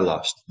 this is what I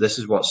lost. This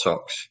is what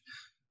sucks.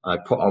 I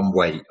put on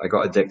weight. I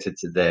got addicted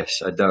to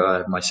this.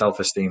 My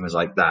self-esteem is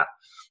like that.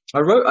 I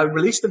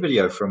released a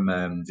video from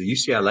the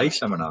UCLA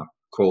seminar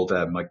called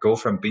My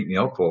Girlfriend Beat Me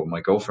Up, or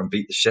My Girlfriend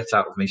Beat the Shit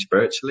Out of Me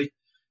Spiritually,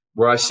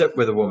 where I sit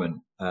with a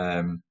woman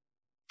and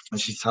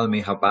she's telling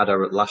me how bad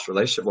her last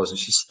relationship was, and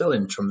she's still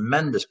in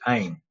tremendous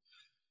pain.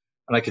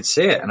 And I could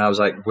see it. And I was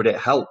like, would it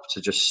help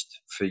to just,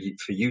 for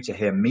you to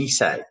hear me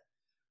say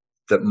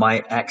that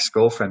my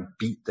ex-girlfriend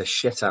beat the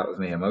shit out of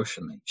me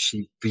emotionally?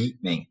 She beat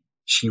me.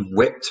 She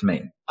whipped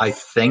me. I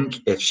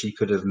think if she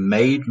could have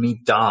made me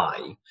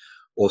die,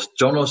 or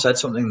done or said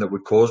something that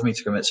would cause me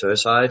to commit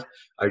suicide,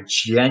 I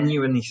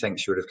genuinely think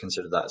she would have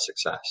considered that a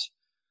success.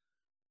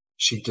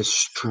 She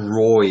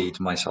destroyed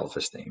my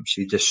self-esteem.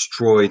 She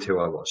destroyed who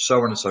I was, so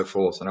on and so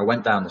forth. And I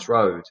went down this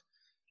road,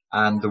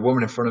 and the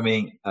woman in front of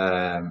me,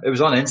 it was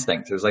on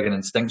instinct. It was like an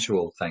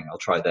instinctual thing. I'll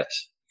try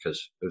this, because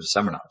it was a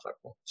seminar. I was like,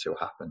 well, see what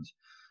happens.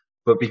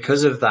 But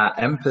because of that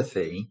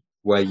empathy,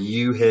 where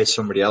you hear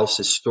somebody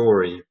else's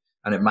story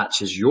and it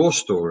matches your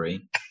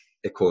story,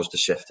 it caused a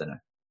shift in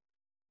her.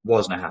 It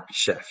wasn't a happy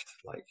shift.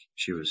 Like,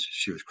 she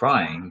was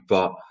crying,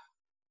 but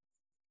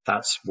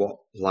that's what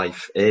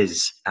life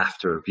is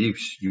after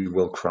abuse. You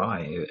will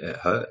cry. It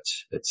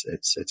hurts.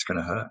 It's going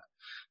to hurt.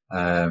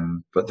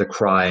 But the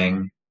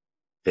crying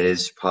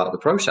is part of the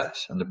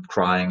process, and the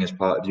crying is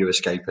part of you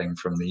escaping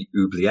from the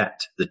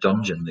oubliette, the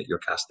dungeon that you're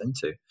cast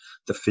into.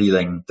 The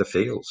feeling, the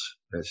feels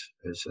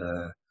is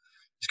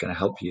going to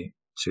help you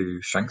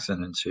to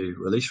strengthen and to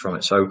release from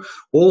it. So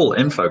all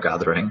info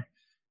gathering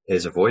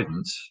is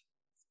avoidance.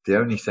 The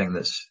only thing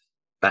that's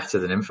better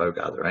than info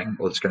gathering,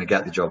 or that's going to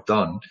get the job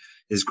done,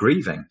 is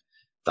grieving.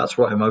 That's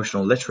what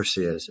emotional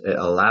literacy is. It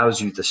allows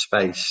you the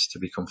space to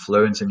become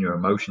fluent in your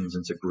emotions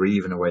and to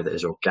grieve in a way that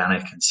is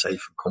organic and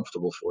safe and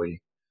comfortable for you.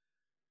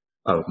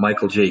 Oh,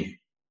 Michael G.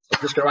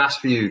 I'm just going to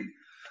ask for you,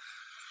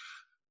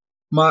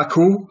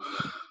 Michael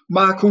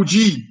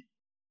G.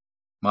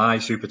 My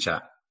super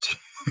chat.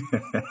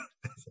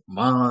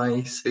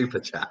 My super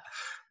chat.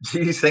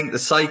 Do you think the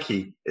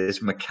psyche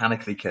is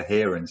mechanically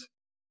coherent?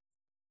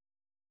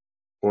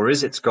 Or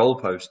is its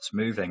goalposts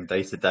moving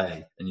day to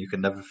day and you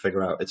can never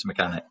figure out its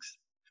mechanics?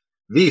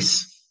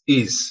 This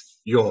is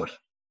your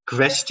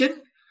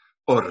question?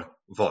 Or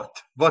what?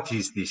 What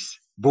is this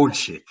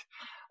bullshit?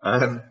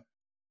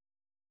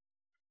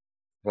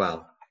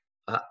 Well,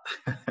 do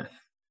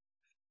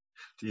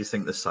you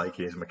think the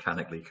psyche is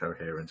mechanically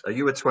coherent? Are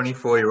you a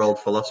 24-year-old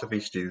philosophy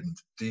student?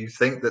 Do you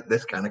think that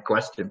this kind of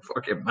question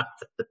fucking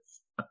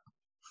matters?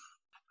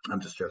 I'm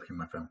just joking,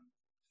 my friend.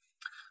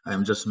 I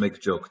am just making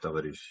a joke,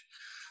 Tavarish.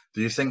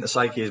 Do you think the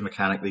psyche is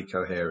mechanically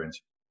coherent?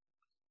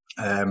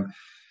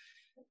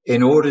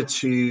 In order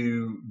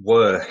to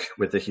work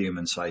with the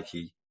human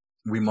psyche,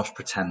 we must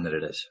pretend that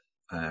it is.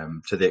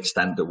 To the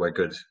extent that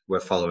we're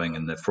following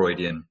in the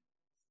Freudian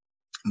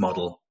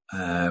model,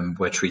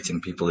 we're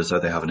treating people as though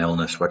they have an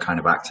illness. We're kind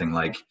of acting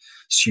like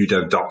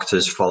pseudo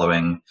doctors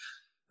following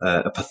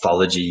a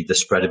pathology, the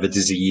spread of a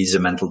disease, a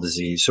mental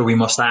disease. So we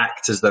must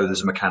act as though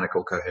there's a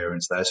mechanical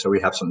coherence there, so we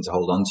have something to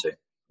hold on to.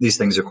 These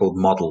things are called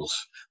models.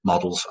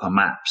 Models are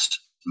maps.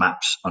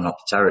 Maps are not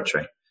the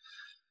territory.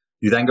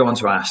 You then go on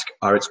to ask,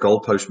 are its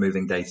goalposts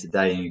moving day to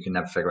day? And you can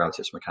never figure out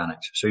its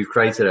mechanics. So you've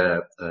created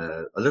a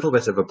little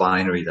bit of a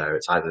binary there.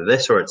 It's either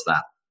this or it's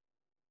that.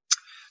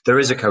 There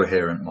is a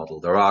coherent model.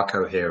 There are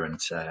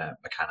coherent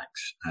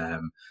mechanics.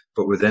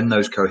 But within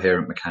those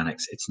coherent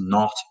mechanics, it's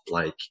not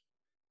like,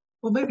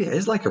 well, maybe it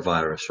is like a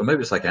virus, or maybe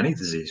it's like any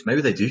disease.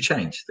 Maybe they do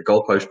change. The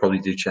goalposts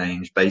probably do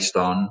change based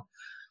on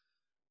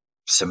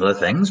similar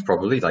things,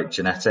 probably like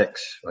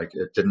genetics. Like,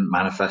 it didn't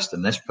manifest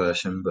in this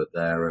person, but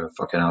they're a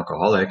fucking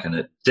alcoholic, and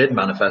it did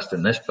manifest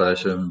in this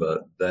person,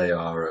 but they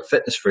are a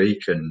fitness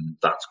freak, and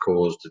that's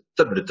caused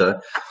da, da, da.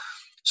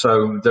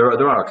 So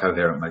there are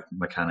coherent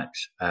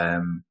mechanics.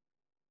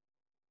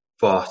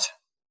 But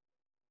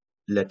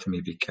let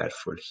me be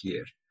careful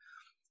here.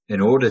 In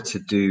order to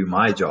do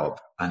my job,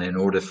 and in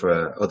order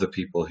for other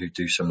people who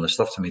do similar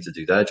stuff to me to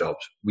do their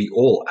jobs, we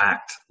all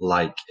act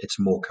like it's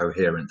more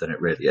coherent than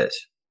it really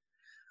is.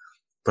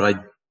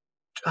 But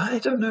I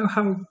don't know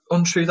how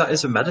untrue that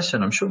is of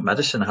medicine. I'm sure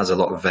medicine has a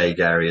lot of vague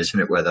areas in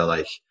it where they're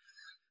like,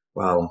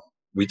 well,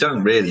 we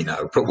don't really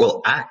know, but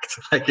we'll act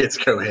like it's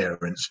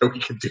coherent so we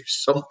can do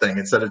something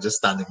instead of just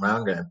standing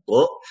around going,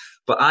 what?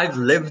 But I've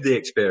lived the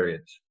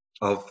experience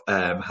of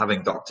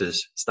having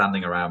doctors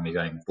standing around me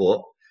going,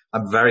 what?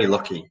 I'm very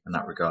lucky in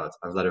that regard.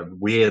 I've led a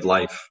weird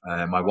life.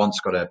 I once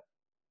got a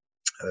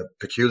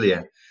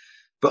peculiar,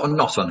 but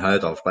not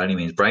unheard of by any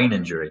means, brain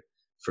injury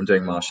from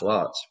doing martial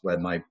arts, where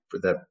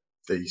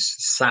the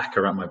sac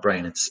around my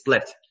brain had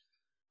split,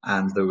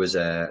 and there was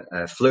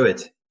a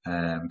fluid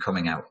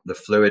coming out. The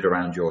fluid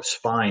around your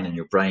spine and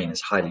your brain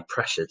is highly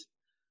pressured,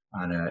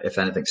 and if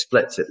anything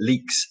splits, it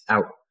leaks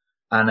out.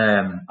 And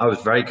I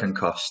was very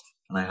concussed,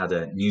 and I had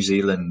a New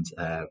Zealand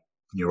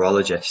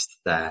neurologist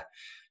there,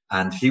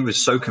 and he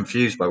was so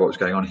confused by what was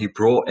going on. He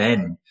brought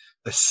in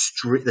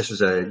this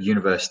was a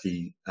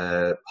university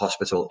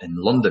hospital in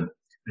London.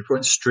 He brought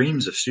in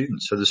streams of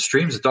students. So there's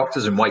streams of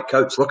doctors in white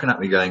coats looking at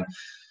me going,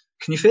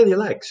 can you feel your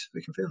legs?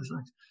 We can feel his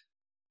legs.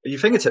 Are your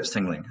fingertips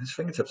tingling? His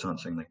fingertips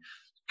aren't tingling.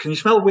 Can you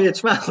smell weird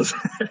smells?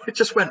 It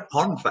just went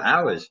on for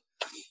hours.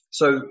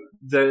 So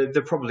there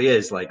probably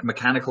is like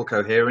mechanical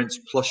coherence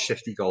plus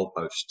shifty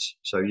goalposts.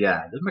 So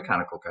yeah, there's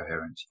mechanical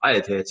coherence. I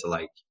adhere to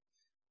like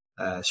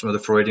Some of the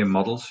Freudian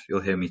models,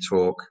 you'll hear me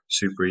talk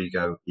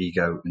superego,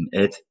 ego, and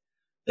id.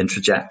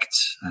 Introject.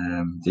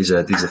 These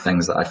are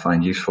things that I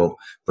find useful,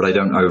 but I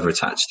don't over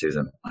attach to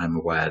them. I'm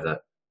aware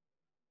that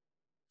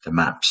the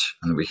maps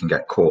and that we can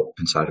get caught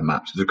inside of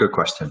maps. It's a good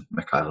question,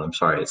 Mikhail. I'm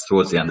sorry, it's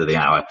towards the end of the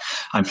hour.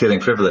 I'm feeling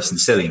frivolous and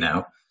silly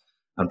now.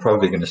 I'm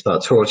probably going to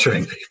start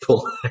torturing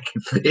people. I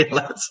can feel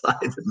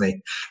outside of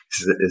me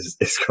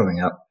is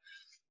coming up.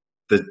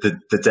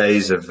 The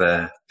days of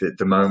the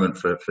moment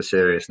for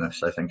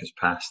seriousness, I think, has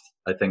passed.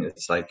 I think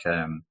it's like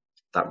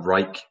that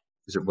Reich,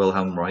 is it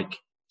Wilhelm Reich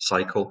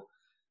cycle?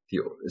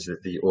 Is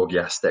it the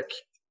orgiastic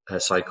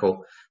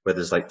cycle, where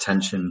there's like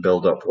tension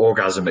build up,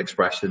 orgasm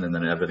expression, and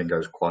then everything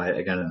goes quiet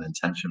again, and then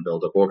tension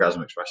build up,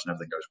 orgasm expression,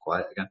 everything goes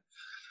quiet again.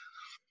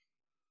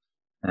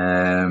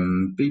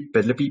 Beep,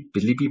 biddly beep,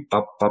 biddly beep,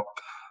 bop, bop,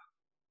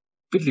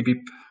 biddly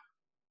beep.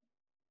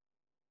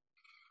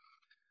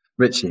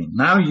 Richie,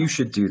 now you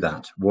should do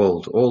that.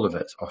 World, all of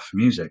it, off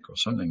music or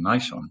something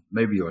nice on.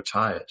 Maybe you're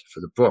tired for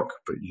the book,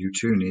 but you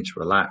too need to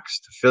relax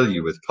to fill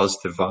you with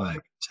positive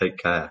vibe. Take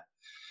care.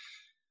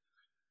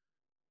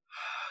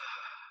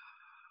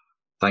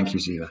 Thank you,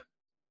 Ziva.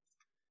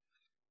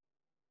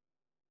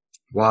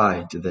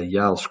 Why do they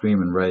yell,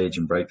 scream, and rage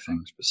and break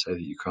things, but say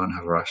that you can't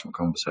have a rational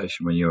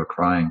conversation when you are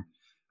crying?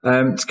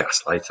 It's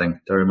gaslighting.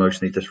 They're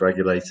emotionally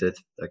dysregulated.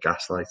 They're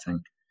gaslighting.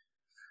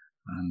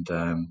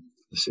 And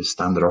this is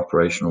standard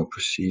operational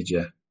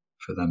procedure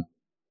for them.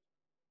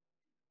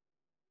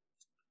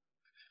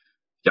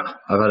 Yeah,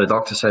 I've had a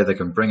doctor say they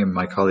can bring in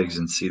my colleagues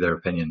and see their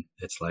opinion.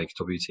 It's like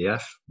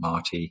WTF,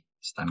 Marty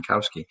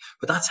Stankowski.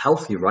 But that's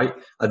healthy, right?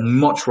 I'd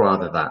much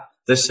rather that.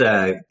 This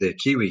the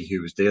Kiwi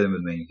who was dealing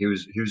with me, he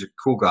was a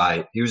cool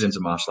guy. He was into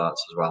martial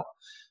arts as well.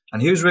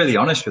 And he was really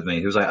honest with me.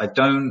 He was like,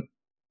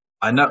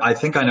 I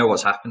think I know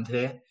what's happened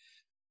here,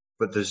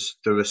 but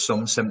there were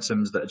some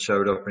symptoms that had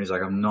showed up, and he's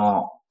like, I'm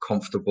not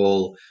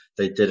comfortable.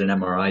 They did an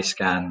MRI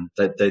scan.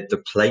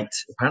 The plate,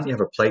 apparently you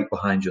have a plate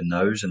behind your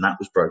nose, and that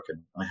was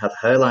broken. I had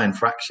hairline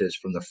fractures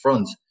from the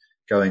front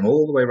going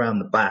all the way around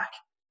the back.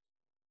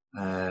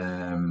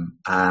 And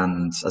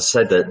as I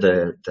said,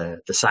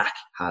 the sac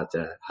had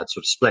sort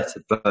of split,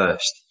 had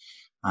burst.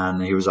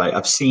 And he was like,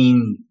 I've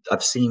seen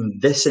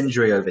this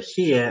injury over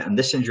here and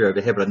this injury over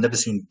here, but I've never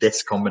seen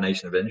this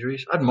combination of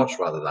injuries. I'd much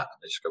rather that.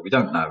 They just go, we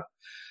don't know.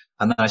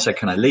 And then I said,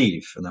 can I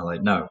leave? And they're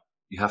like, no,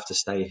 you have to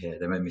stay here.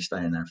 They made me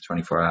stay in there for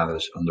 24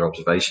 hours under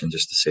observation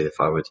just to see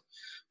if I would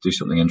do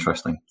something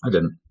interesting. I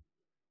didn't.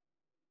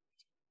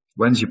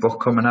 When's your book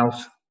coming out?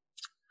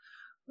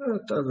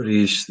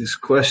 These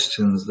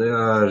questions, they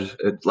are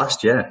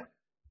last year.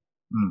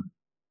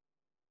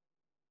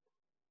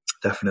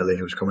 Definitely,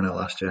 it was coming out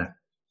last year.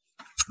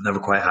 Never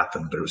quite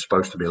happened, but it was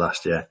supposed to be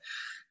last year.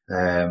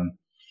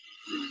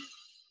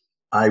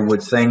 I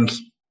would think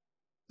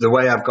the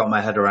way I've got my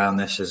head around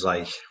this is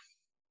like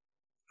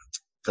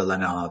the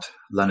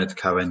Leonard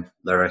Cohen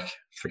lyric,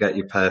 forget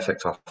your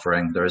perfect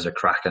offering, there is a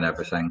crack in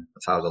everything.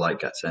 That's how the light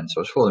gets in. So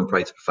I was falling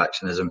prey to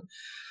perfectionism.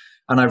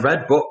 And I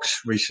read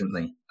books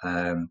recently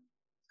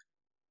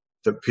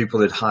that people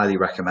had highly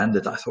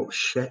recommended that I thought was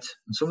shit.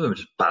 And some of them were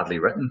just badly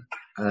written.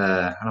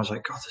 And I was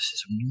like, God, this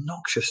is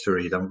obnoxious to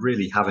read. I'm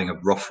really having a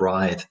rough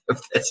ride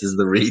of this as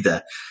the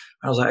reader.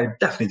 And I was like, I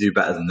definitely do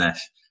better than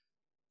this.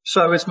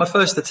 So it's my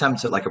first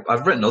attempt at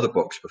I've written other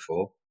books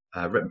before.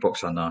 I've written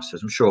books on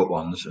narcissism, short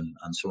ones,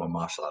 and some on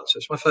martial arts. So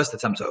it's my first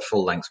attempt at a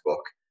full-length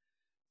book.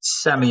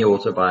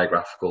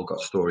 Semi-autobiographical, got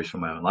stories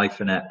from my own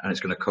life in it, and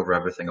it's going to cover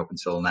everything up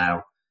until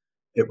now.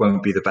 It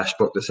won't be the best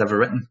book that's ever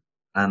written,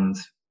 and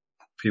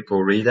people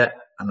will read it,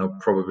 and they'll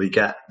probably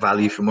get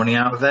value for money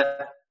out of it.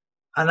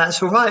 And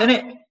that's all right, isn't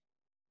it?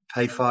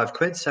 Pay £5,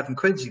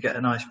 £7, you get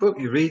a nice book,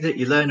 you read it,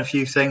 you learn a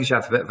few things, you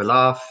have a bit of a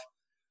laugh,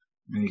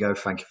 and you go,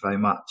 thank you very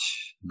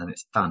much, and then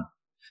it's done.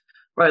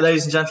 Right,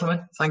 ladies and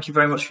gentlemen, thank you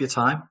very much for your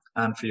time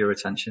and for your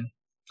attention.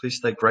 Please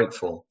stay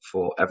grateful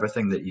for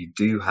everything that you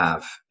do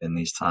have in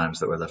these times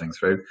that we're living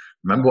through.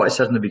 Remember what I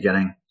said in the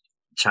beginning,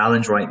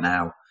 challenge right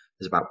now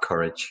is about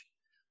courage.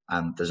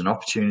 And there's an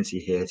opportunity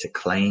here to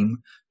claim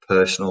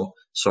personal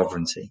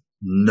sovereignty.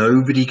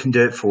 Nobody can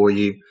do it for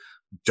you.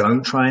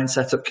 Don't try and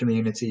set up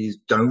communities.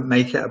 Don't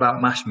make it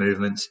about mass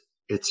movements.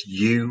 It's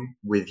you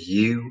with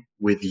you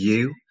with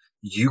you.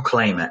 You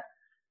claim it.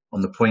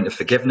 On the point of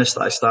forgiveness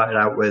that I started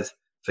out with,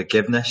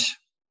 forgiveness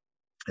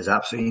is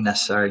absolutely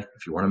necessary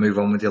if you want to move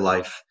on with your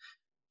life.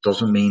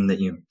 Doesn't mean that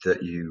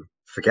you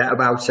forget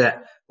about it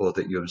or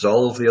that you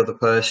absolve the other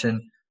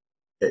person.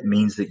 It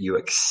means that you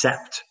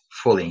accept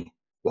fully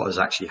what has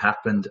actually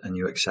happened, and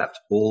you accept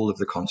all of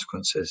the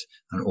consequences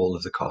and all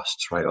of the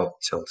costs right up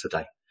till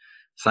today.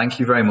 Thank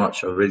you very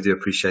much. I really do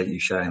appreciate you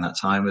sharing that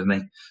time with me,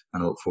 and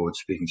I look forward to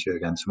speaking to you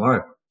again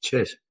tomorrow.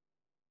 Cheers.